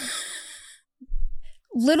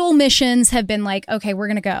 Little missions have been like, okay, we're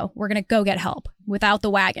going to go get help without the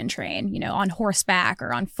wagon train, you know, on horseback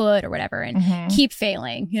or on foot or whatever, and keep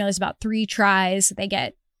failing. You know, there's about 3 tries. They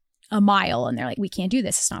get a mile and they're like, we can't do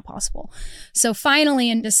this. It's not possible. So finally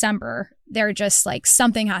in December, they're just like,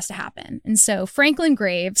 something has to happen. And so Franklin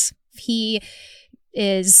Graves, he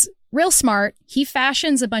is real smart. He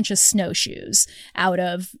fashions a bunch of snowshoes out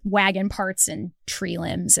of wagon parts and tree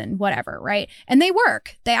limbs and whatever, right? And they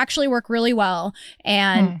work. They actually work really well.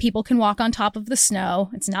 And people can walk on top of the snow.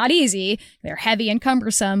 It's not easy. They're heavy and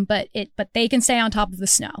cumbersome, but they can stay on top of the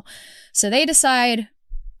snow. So they decide,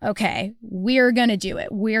 okay, we're going to do it.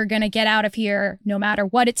 We're going to get out of here no matter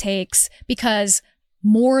what it takes, because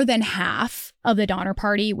more than half of the Donner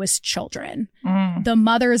Party was children. The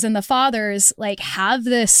mothers and the fathers like have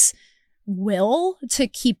this will to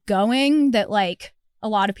keep going that like a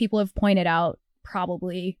lot of people have pointed out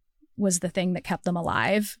probably was the thing that kept them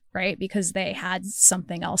alive, right? Because they had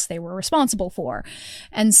something else they were responsible for.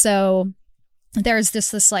 And so there's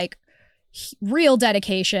this like real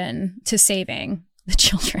dedication to saving the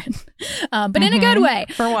children, but in a good way.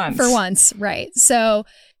 For once, right. So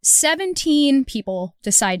 17 people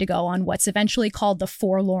decide to go on what's eventually called the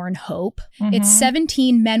Forlorn Hope. It's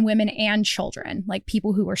 17 men, women, and children, like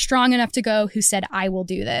people who were strong enough to go, who said, I will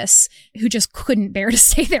do this, who just couldn't bear to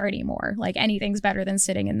stay there anymore. Like anything's better than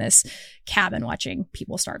sitting in this cabin watching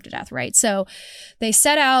people starve to death, right? So they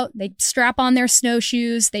set out, they strap on their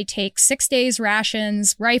snowshoes, they take 6 days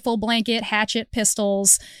rations, rifle, blanket, hatchet,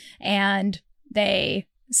 pistols, and they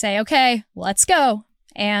say, okay, let's go.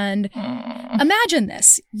 And imagine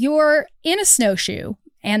this. You're in a snowshoe,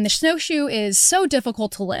 and the snowshoe is so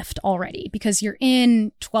difficult to lift already because you're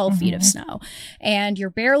in 12 feet of snow and you're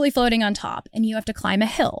barely floating on top, and you have to climb a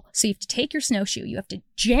hill. So you have to take your snowshoe, you have to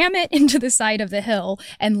jam it into the side of the hill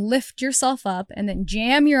and lift yourself up, and then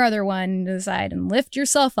jam your other one into the side and lift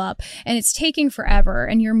yourself up. And it's taking forever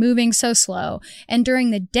and you're moving so slow. And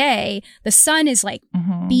during the day, the sun is like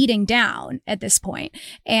beating down at this point,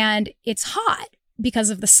 and it's hot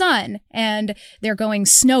because of the sun, and they're going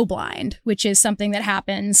snowblind, which is something that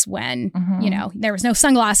happens when, you know, there was no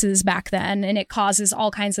sunglasses back then, and it causes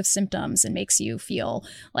all kinds of symptoms and makes you feel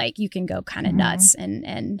like you can go kind of nuts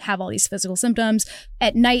and have all these physical symptoms.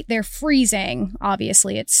 At night, they're freezing.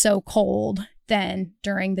 Obviously, it's so cold. Then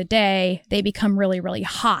during the day, they become really, really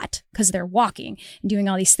hot because they're walking and doing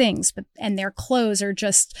all these things, and their clothes are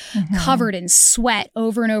just covered in sweat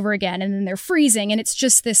over and over again. And then they're freezing, and it's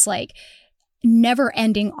just this like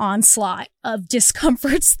never-ending onslaught of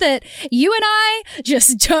discomforts that you and I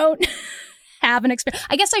just don't have an experience.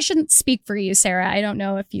 I guess I shouldn't speak for you, Sarah. I don't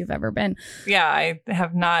know if you've ever been. Yeah, I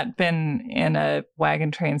have not been in a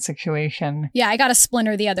wagon train situation. Yeah, I got a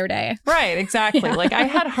splinter the other day. Right, exactly. Yeah. Like I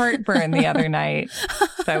had heartburn the other night.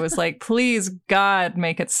 So I was like, please, God,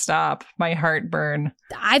 make it stop. My heartburn.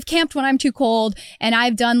 I've camped when I'm too cold, and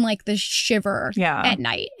I've done like the shiver at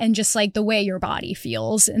night, and just like the way your body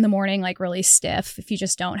feels in the morning, like really stiff if you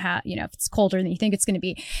just don't have, you know, if it's colder than you think it's going to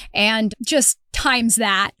be. And just times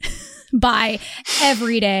that by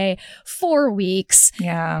every day, 4 weeks.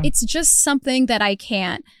 Yeah. It's just something that I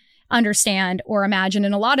can't understand or imagine.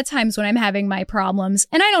 And a lot of times when I'm having my problems,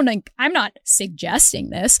 and I'm not suggesting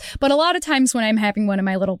this, but a lot of times when I'm having one of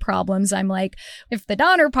my little problems, I'm like, if the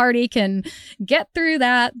Donner Party can get through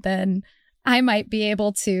that, then I might be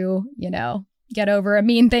able to, you know, get over a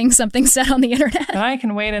mean thing something said on the internet. I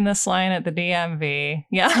can wait in this line at the DMV.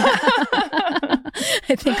 Yeah.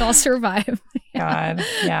 I think I'll survive. Yeah. God.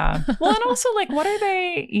 Yeah. Well, and also, like, what are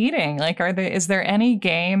they eating? Like, is there any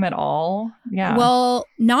game at all? Yeah. Well,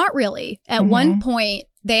 not really. At one point,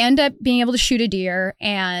 they end up being able to shoot a deer,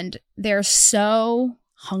 and they're so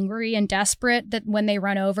hungry and desperate that when they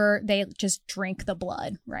run over, they just drink the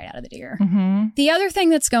blood right out of the deer. The other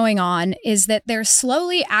thing that's going on is that they're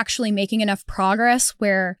slowly actually making enough progress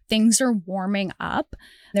where things are warming up.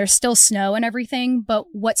 There's still snow and everything, but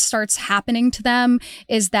what starts happening to them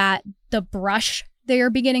is that the brush they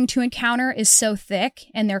are beginning to encounter is so thick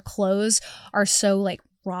and their clothes are so like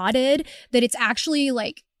rotted that it's actually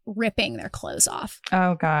like ripping their clothes off.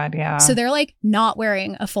 Oh, God, yeah. So they're like not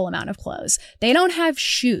wearing a full amount of clothes. They don't have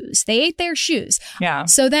shoes. They ate their shoes. Yeah.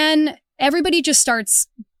 So then everybody just starts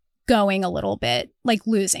going a little bit, like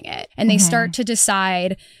losing it. And they start to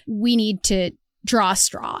decide we need to draw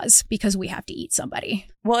straws because we have to eat somebody.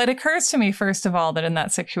 Well, it occurs to me, first of all, that in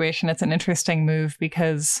that situation, it's an interesting move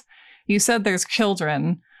because you said there's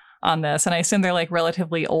children on this, and I assume they're like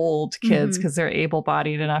relatively old kids because they're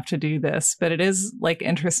able-bodied enough to do this. But it is like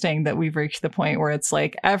interesting that we've reached the point where it's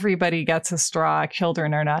like everybody gets a straw.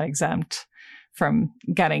 Children are not exempt from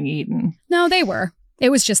getting eaten. No, they were.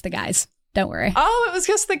 It was just the guys. Don't worry. Oh, it was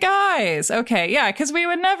just the guys. Okay, yeah, because we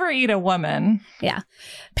would never eat a woman. Yeah.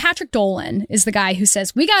 Patrick Dolan is the guy who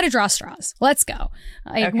says, we got to draw straws. Let's go.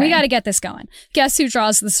 Like, we got to get this going. Guess who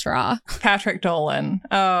draws the straw? Patrick Dolan.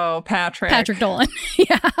 Oh, Patrick. Patrick Dolan.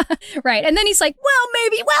 Yeah. Right. And then he's like,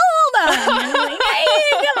 hold on. And I'm like,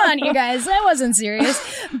 hey, come on, you guys. That wasn't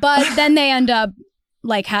serious. But then they end up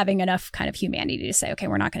like having enough kind of humanity to say, okay,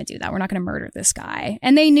 we're not going to do that. We're not going to murder this guy.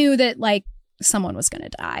 And they knew that like someone was going to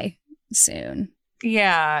die soon.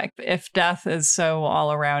 Yeah. If death is so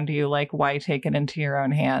all around you, like, why take it into your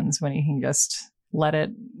own hands when you can just let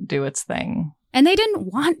it do its thing? And they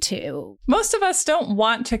didn't want to. Most of us don't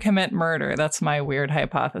want to commit murder. That's my weird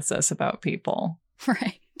hypothesis about people.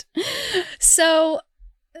 Right. So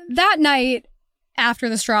that night after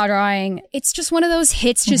the straw drawing, it's just one of those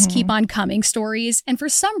hits just keep on coming stories. And for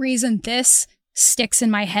some reason, this sticks in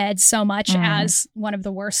my head so much as one of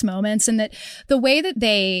the worst moments. And that the way that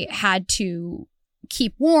they had to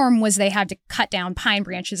keep warm was they had to cut down pine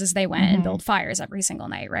branches as they went and build fires every single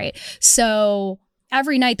night, right? So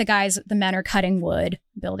every night the men are cutting wood,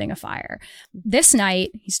 building a fire. This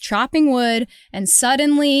night, he's chopping wood, and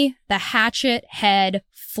suddenly the hatchet head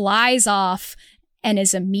flies off and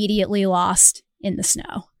is immediately lost in the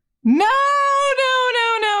snow. No.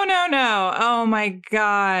 Oh my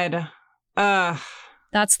God.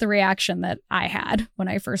 That's the reaction that I had when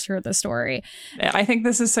I first heard the story. I think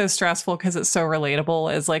this is so stressful because it's so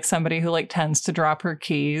relatable as like somebody who like tends to drop her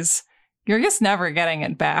keys. You're just never getting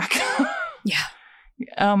it back. Yeah.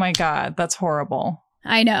 Oh my God, that's horrible.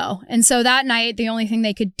 I know. And so that night, the only thing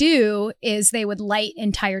they could do is they would light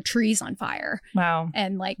entire trees on fire. Wow.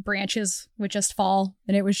 And like branches would just fall.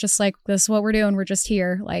 And it was just like, this is what we're doing. We're just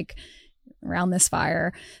here, like around this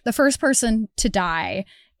fire. The first person to die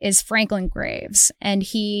is Franklin Graves. And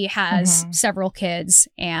he has several kids,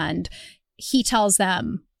 and he tells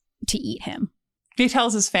them to eat him. He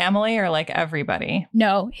tells his family or like everybody?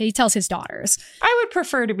 No, he tells his daughters. I would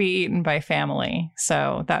prefer to be eaten by family.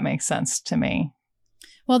 So that makes sense to me.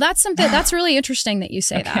 Well, that's something that's really interesting that you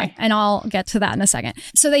say that. And I'll get to that in a second.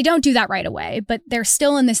 So they don't do that right away, but they're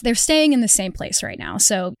still they're staying in the same place right now.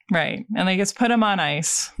 So right. And they just put him on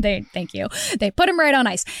ice. Thank you. They put him right on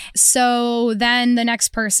ice. So then the next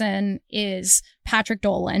person is Patrick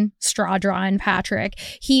Dolan, straw drawing Patrick.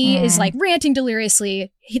 He is like ranting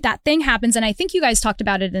deliriously. That thing happens. And I think you guys talked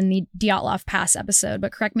about it in the Dyatlov Pass episode,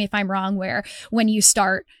 but correct me if I'm wrong, where when you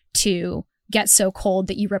start to get so cold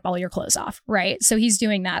that you rip all your clothes off, right? So he's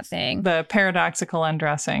doing that thing. The paradoxical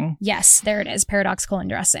undressing. Yes, there it is. Paradoxical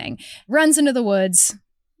undressing. Runs into the woods,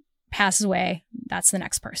 passes away. That's the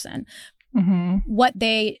next person. What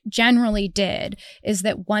they generally did is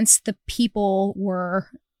that once the people were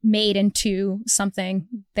made into something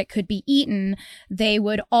that could be eaten, they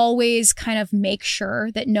would always kind of make sure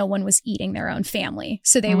that no one was eating their own family.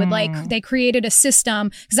 So they would they created a system,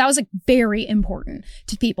 because that was like very important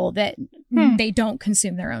to people, that they don't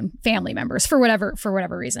consume their own family members for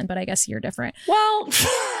whatever reason. But I guess you're different. Well,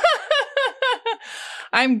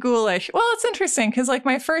 I'm ghoulish. Well, it's interesting because like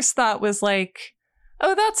my first thought was like,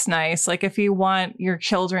 oh, that's nice. Like if you want your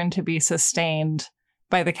children to be sustained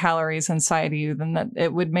by the calories inside you, then that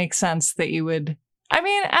it would make sense that you would. I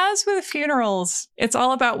mean, as with funerals, it's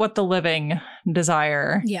all about what the living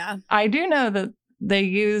desire. Yeah. I do know that they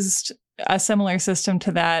used a similar system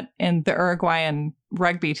to that in the Uruguayan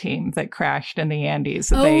rugby team that crashed in the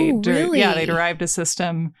Andes. Oh, really? Yeah, they derived a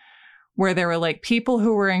system where there were like people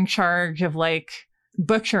who were in charge of like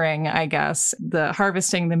butchering, I guess, the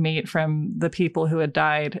harvesting the meat from the people who had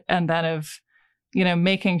died, and then of,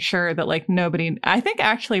 making sure that like nobody, I think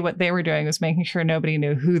actually what they were doing was making sure nobody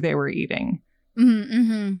knew who they were eating,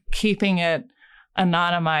 keeping it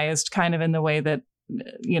anonymized, kind of in the way that,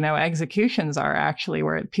 executions are actually,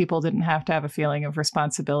 where people didn't have to have a feeling of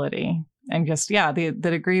responsibility. And just, the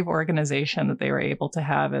degree of organization that they were able to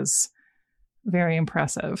have is very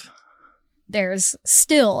impressive. There's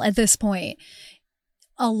still, at this point,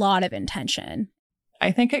 a lot of intention.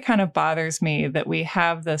 I think it kind of bothers me that we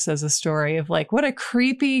have this as a story of like, what a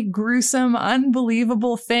creepy, gruesome,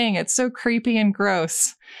 unbelievable thing. It's so creepy and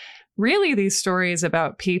gross. Really, these stories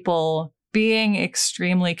about people being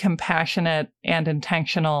extremely compassionate and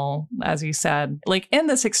intentional, as you said, like in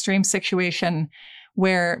this extreme situation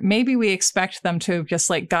where maybe we expect them to have just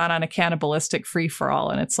like gone on a cannibalistic free-for-all.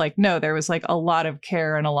 And it's like, no, there was like a lot of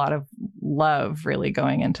care and a lot of love really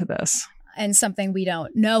going into this. And something we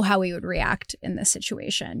don't know how we would react in this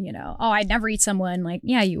situation. Oh, I'd never eat someone. Like,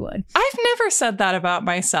 yeah, you would. I've never said that about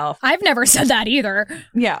myself. I've never said that either.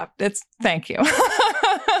 Yeah, thank you.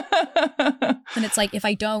 And it's like, if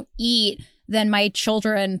I don't eat, then my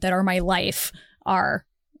children that are my life are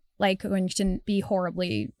like going to be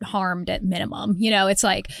horribly harmed at minimum. It's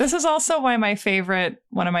like, this is also why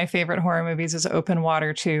one of my favorite horror movies is Open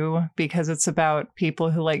Water 2, because it's about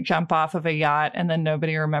people who like jump off of a yacht and then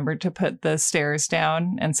nobody remembered to put the stairs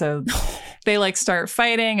down. And so they like start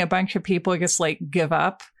fighting. A bunch of people just like give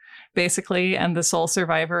up, basically. And the sole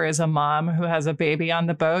survivor is a mom who has a baby on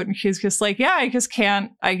the boat. And she's just like, yeah, I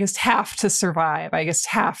just have to survive. I just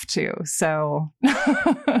have to. So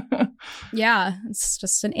yeah, it's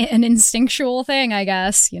just an instinctual thing, I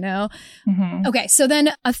guess, Mm-hmm. Okay, so then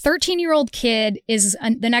a 13-year-old kid is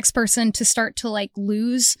the next person to start to like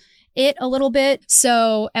lose it a little bit.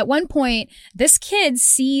 So at one point, this kid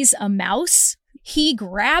sees a mouse. He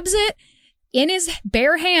grabs it in his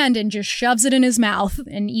bare hand and just shoves it in his mouth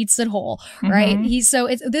and eats it whole, right?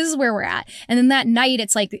 Mm-hmm. This is where we're at. And then that night,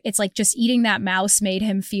 it's like just eating that mouse made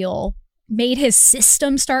his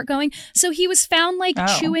system start going. So he was found like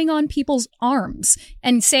chewing on people's arms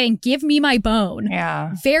and saying, "Give me my bone."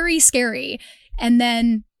 Yeah. Very scary. And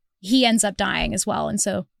then he ends up dying as well. And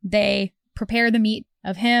so they prepare the meat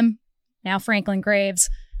of him, now Franklin Graves,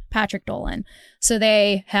 Patrick Dolan. So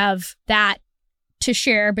they have that to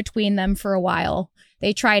share between them for a while.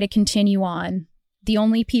 They try to continue on. The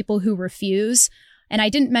only people who refuse, and I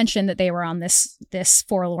didn't mention that they were on this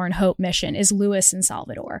Forlorn Hope mission, is Lewis and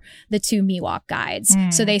Salvador, the two Miwok guides.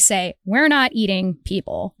 So they say, we're not eating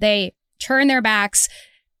people. They turn their backs.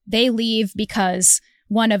 They leave because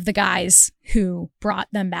one of the guys who brought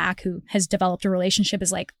them back, who has developed a relationship,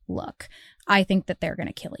 is like, look, I think that they're going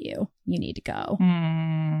to kill you. You need to go.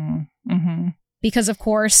 Mm-hmm. Because, of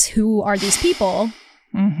course, who are these people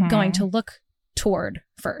going to look toward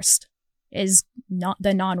first? Is not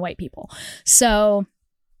the non-white people. So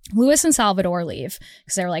Lewis and Salvador leave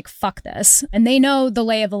because they're like, fuck this. And they know the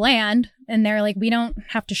lay of the land. And they're like, we don't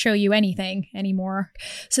have to show you anything anymore.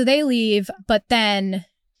 So they leave. But then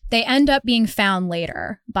they end up being found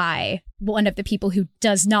later by one of the people who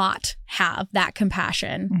does not have that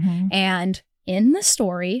compassion. And in the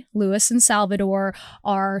story, Lewis and Salvador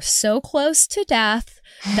are so close to death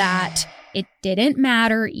that it didn't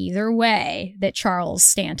matter either way that Charles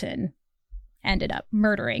Stanton ended up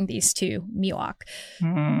murdering these two Miwok.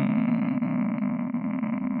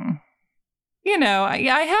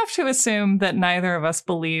 I have to assume that neither of us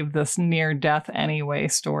believe this near death anyway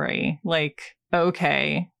story. Like,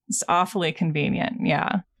 okay, it's awfully convenient.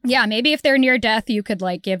 Yeah. Yeah, maybe if they're near death, you could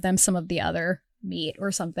like give them some of the other meat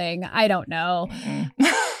or something. I don't know.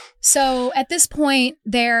 So at this point,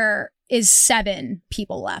 there is 7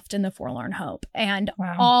 people left in the Forlorn Hope, and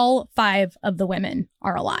all 5 of the women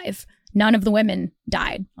are alive. None of the women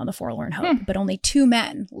died on the Forlorn Hope, but only 2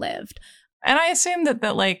 men lived. And I assume that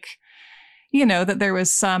that there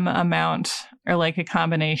was some amount or like a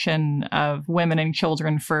combination of women and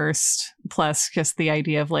children first, plus just the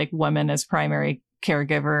idea of like women as primary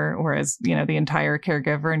caregiver or as, the entire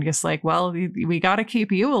caregiver, and just like, well, we got to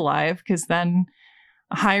keep you alive because then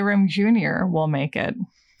Hiram Jr. will make it.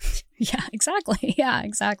 Yeah, exactly. Yeah,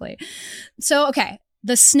 exactly. So, okay.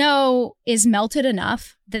 The snow is melted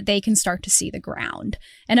enough that they can start to see the ground.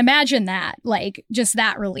 And imagine that, like just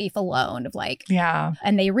that relief alone of like, yeah.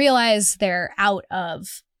 And they realize they're out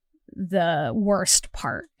of the worst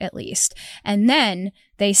part, at least. And then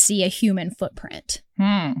they see a human footprint.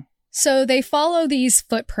 So they follow these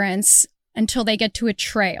footprints until they get to a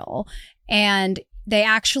trail, and they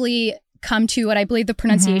actually come to what I believe the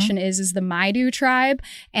pronunciation is the Maidu tribe.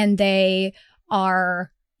 And they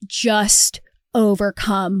are just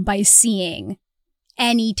overcome by seeing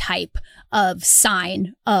any type of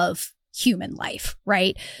sign of human life,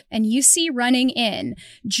 right? And you see running in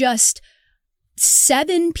just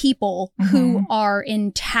 7 people who are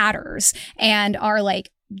in tatters and are like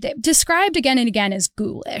described again and again as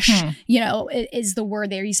ghoulish, is the word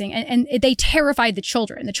they're using. And they terrified the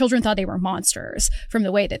children. The children thought they were monsters from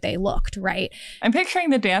the way that they looked, right? I'm picturing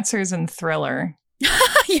the dancers in Thriller.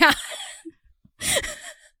 Yeah.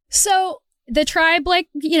 So the tribe,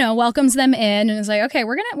 welcomes them in and is like, okay,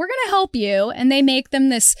 we're gonna help you. And they make them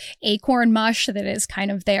this acorn mush that is kind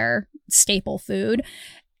of their staple food.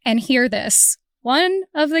 And hear this. One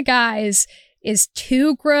of the guys is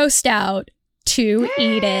too grossed out to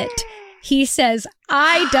eat it. He says,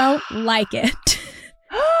 I don't like it.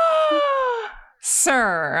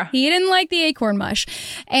 Sir. He didn't like the acorn mush.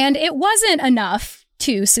 And it wasn't enough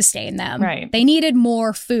to sustain them. Right. They needed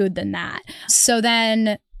more food than that. So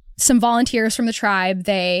then some volunteers from the tribe,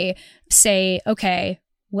 they say, okay,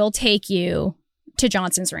 we'll take you to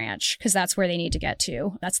Johnson's Ranch because that's where they need to get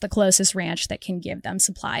to. That's the closest ranch that can give them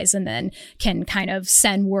supplies and then can kind of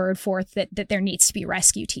send word forth that there needs to be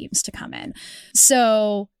rescue teams to come in.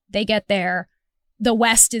 So they get there. The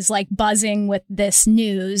West is like buzzing with this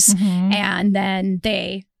news, and then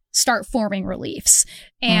they start forming reliefs.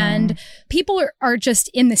 And people are just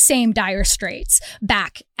in the same dire straits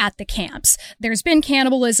back at the camps. There's been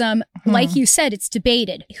cannibalism. Like you said, it's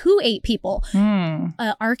debated. Who ate people? An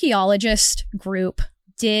archaeologist group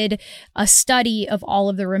did a study of all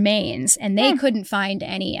of the remains, and they couldn't find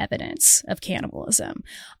any evidence of cannibalism.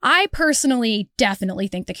 I personally definitely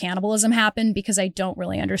think the cannibalism happened because I don't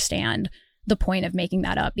really understand the point of making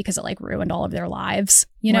that up because it ruined all of their lives,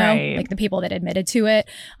 Right. like the people that admitted to it.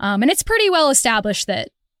 And it's pretty well established that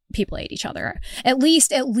people ate each other. At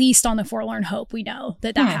least on the Forlorn Hope, we know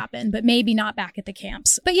that happened, but maybe not back at the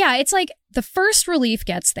camps. But yeah, it's like the first relief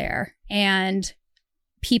gets there and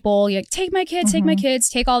people take my kids,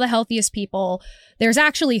 take all the healthiest people. There's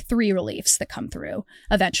actually 3 reliefs that come through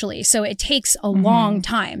eventually. So it takes a long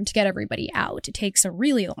time to get everybody out. It takes a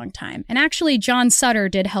really long time. And actually, John Sutter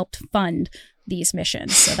did help fund these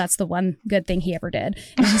missions. So that's the one good thing he ever did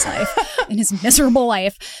in his life, in his miserable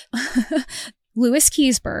life. Lewis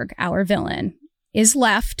Keseberg, our villain, is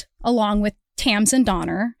left along with Tamsin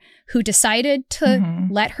Donner, who decided to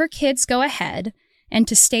let her kids go ahead and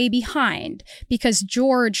to stay behind because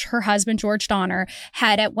George, her husband, George Donner,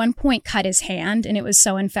 had at one point cut his hand and it was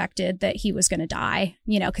so infected that he was going to die,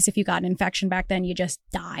 because if you got an infection back then, you just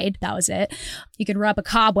died. That was it. You could rub a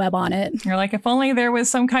cobweb on it. You're like, if only there was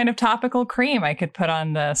some kind of topical cream I could put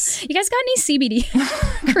on this. You guys got any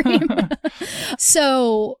CBD cream?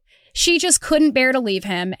 So she just couldn't bear to leave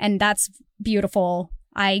him. And that's beautiful.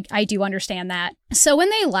 I do understand that. So when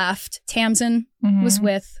they left, Tamsin was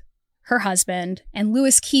with her husband, and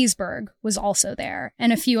Lewis Keseberg was also there,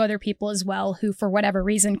 and a few other people as well who, for whatever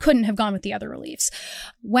reason, couldn't have gone with the other reliefs.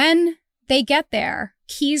 When they get there,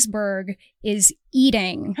 Keseberg is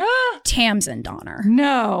eating Tamsin Donner.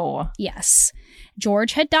 No. Yes.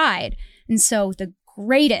 George had died, and so the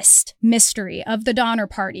greatest mystery of the Donner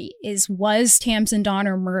Party is, was Tamsin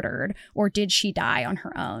Donner murdered, or did she die on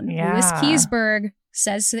her own? Yeah. Lewis Keseberg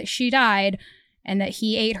says that she died, and that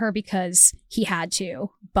he ate her because he had to.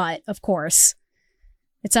 But, of course,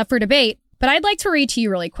 it's up for debate. But I'd like to read to you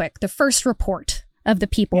really quick the first report of the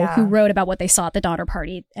people who wrote about what they saw at the Donner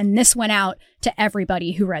Party. And this went out to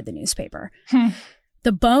everybody who read the newspaper.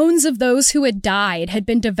 The bones of those who had died had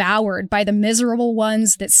been devoured by the miserable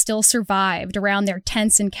ones that still survived around their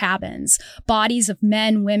tents and cabins. Bodies of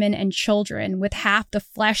men, women, and children, with half the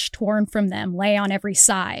flesh torn from them, lay on every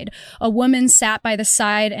side. A woman sat by the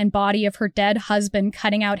side and body of her dead husband,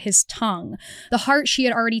 cutting out his tongue. The heart she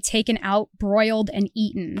had already taken out, broiled and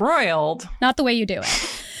eaten. Broiled? Not the way you do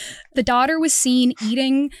it. The daughter was seen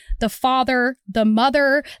eating the father, the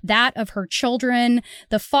mother, that of her children,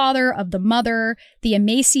 the father of the mother. The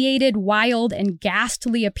emaciated, wild, and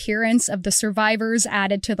ghastly appearance of the survivors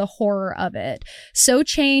added to the horror of it. So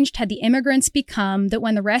changed had the immigrants become that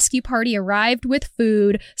when the rescue party arrived with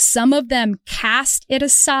food, some of them cast it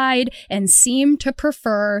aside and seemed to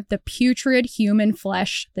prefer the putrid human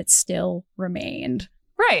flesh that still remained.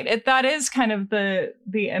 Right. That is kind of the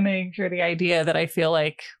image or the idea that I feel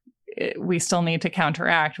like we still need to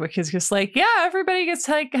counteract, which is just everybody gets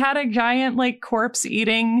had a giant corpse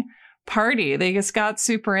eating party. They just got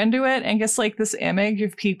super into it, and just this image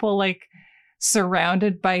of people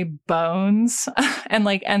surrounded by bones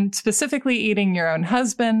and specifically eating your own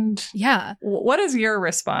husband. Yeah. What is your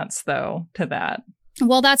response though to that?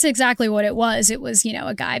 Well, that's exactly what it was. It was,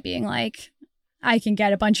 a guy being like, I can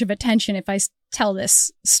get a bunch of attention if I tell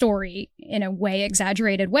this story in a way,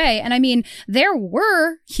 exaggerated way. And I mean, there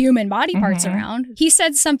were human body parts around. He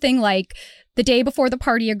said something like, the day before the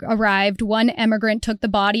party arrived, one emigrant took the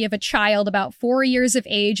body of a child about 4 years of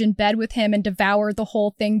age in bed with him and devoured the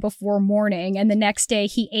whole thing before morning. And the next day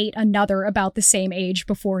he ate another about the same age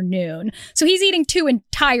before noon. So he's eating 2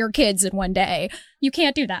 entire kids in one day. You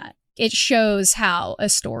can't do that. It shows how a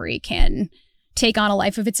story can take on a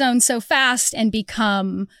life of its own so fast and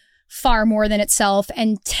become far more than itself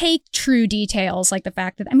and take true details like the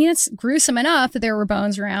fact that, I mean, it's gruesome enough that there were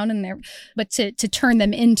bones around but to turn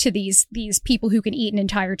them into these people who can eat an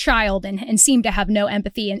entire child and seem to have no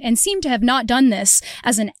empathy and seem to have not done this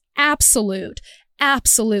as an absolute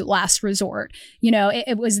last resort. You know,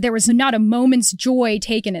 there was not a moment's joy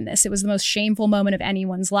taken in this. It was the most shameful moment of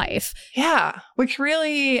anyone's life. Yeah, which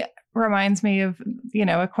really reminds me of, you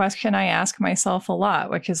know, a question I ask myself a lot,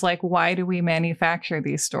 which is like, why do we manufacture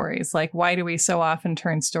these stories? Like, why do we so often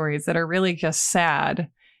turn stories that are really just sad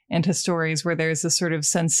into stories where there's this sort of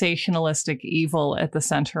sensationalistic evil at the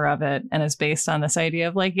center of it and is based on this idea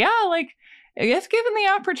of like, yeah, like, if given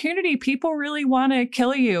the opportunity, people really want to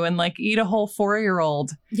kill you and like eat a whole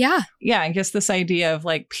 4-year-old. Yeah. Yeah. And just this idea of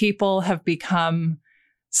like people have become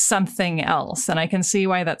something else. And I can see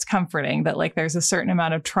why that's comforting, that like there's a certain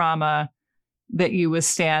amount of trauma that you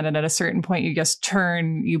withstand. And at a certain point,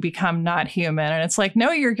 you become not human. And it's like,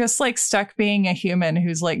 no, you're just like stuck being a human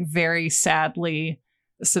who's like very sadly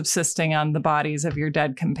subsisting on the bodies of your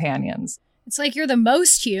dead companions. It's like you're the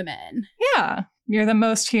most human. Yeah. You're the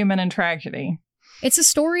most human in tragedy. It's a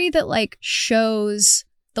story that like shows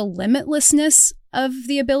the limitlessness of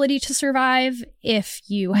the ability to survive if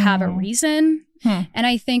you have a reason. And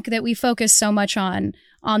I think that we focus so much on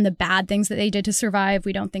the bad things that they did to survive.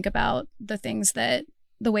 We don't think about the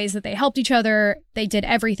ways that they helped each other. They did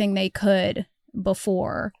everything they could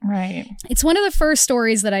before. Right. It's one of the first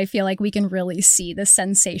stories that I feel like we can really see the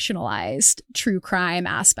sensationalized true crime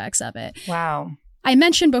aspects of it. Wow. I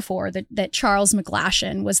mentioned before that Charles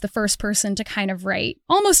McGlashan was the first person to kind of write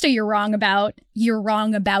almost a You're Wrong Aboutian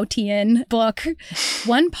book.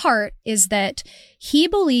 One part is that he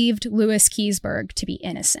believed Louis Keseberg to be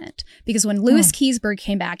innocent because when Louis Keseberg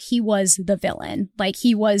came back, he was the villain. Like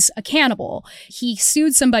he was a cannibal. He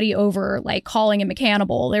sued somebody over like calling him a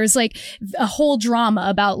cannibal. There's like a whole drama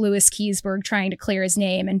about Louis Keseberg trying to clear his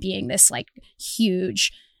name and being this like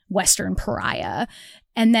huge Western pariah.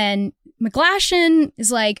 And then McGlashan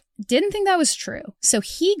is like, didn't think that was true. So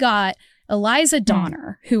he got Eliza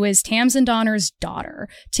Donner, who is Tamsin Donner's daughter,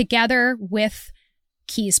 together with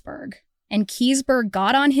Keseberg. And Keseberg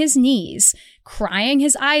got on his knees, crying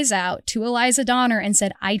his eyes out to Eliza Donner and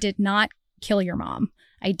said, I did not kill your mom.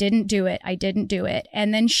 I didn't do it. I didn't do it.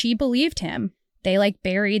 And then she believed him. They like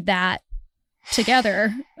buried that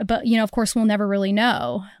together. But, you know, of course, we'll never really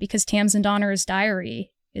know because Tamsin Donner's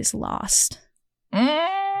diary is lost.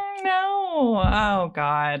 No. Oh,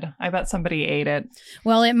 God. I bet somebody ate it.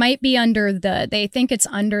 Well, it might be they think it's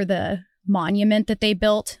under the monument that they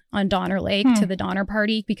built on Donner Lake to the Donner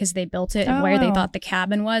Party because they built it where they thought the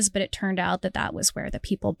cabin was. But it turned out that was where the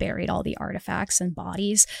people buried all the artifacts and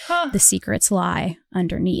bodies. The secrets lie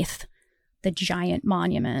underneath the giant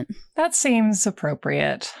monument. That seems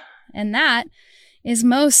appropriate. And that is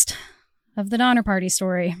most of the Donner Party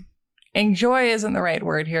story. Enjoy isn't the right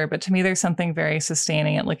word here, but to me, there's something very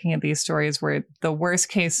sustaining at looking at these stories where the worst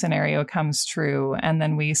case scenario comes true. And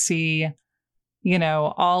then we see, you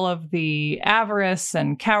know, all of the avarice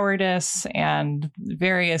and cowardice and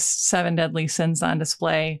various 7 deadly sins on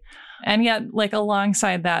display. And yet, like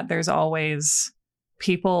alongside that, there's always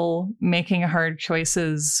people making hard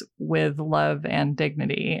choices with love and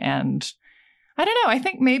dignity. And I don't know, I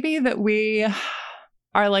think maybe that we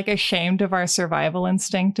are like ashamed of our survival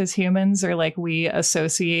instinct as humans, or like we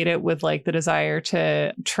associate it with like the desire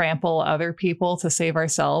to trample other people to save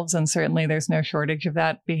ourselves. And certainly there's no shortage of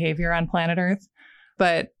that behavior on planet Earth.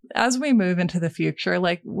 But as we move into the future,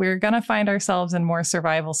 like we're going to find ourselves in more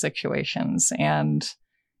survival situations, and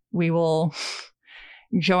we will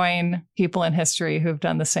join people in history who've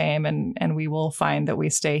done the same, and we will find that we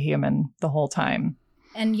stay human the whole time.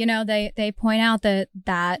 And, you know, they point out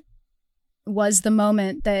that was the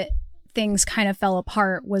moment that things kind of fell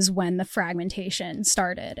apart, was when the fragmentation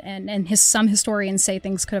started. And some historians say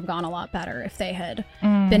things could have gone a lot better if they had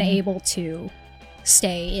been able to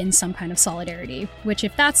stay in some kind of solidarity, which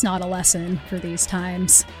if that's not a lesson for these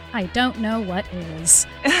times, I don't know what is.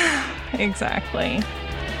 Exactly.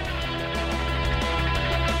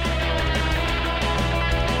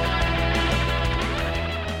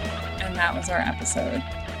 And that was our episode.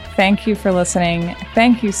 Thank you for listening.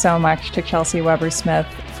 Thank you so much to Chelsea Weber Smith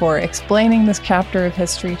for explaining this chapter of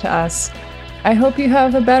history to us. I hope you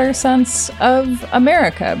have a better sense of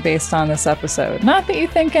America based on this episode. Not that you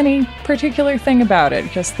think any particular thing about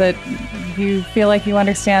it, just that you feel like you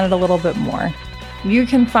understand it a little bit more. You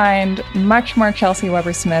can find much more Chelsea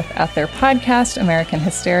Weber Smith at their podcast, American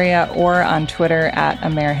Hysteria, or on Twitter at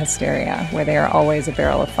AmerHysteria, where they are always a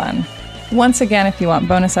barrel of fun. Once again, if you want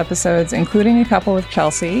bonus episodes, including a couple with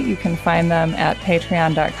Chelsea, you can find them at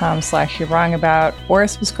patreon.com/you'rewrongabout or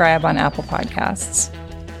subscribe on Apple Podcasts.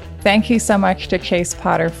 Thank you so much to Chase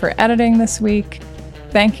Potter for editing this week.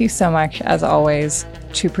 Thank you so much, as always,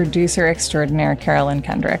 to producer extraordinaire Carolyn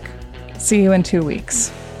Kendrick. See you in 2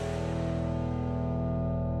 weeks.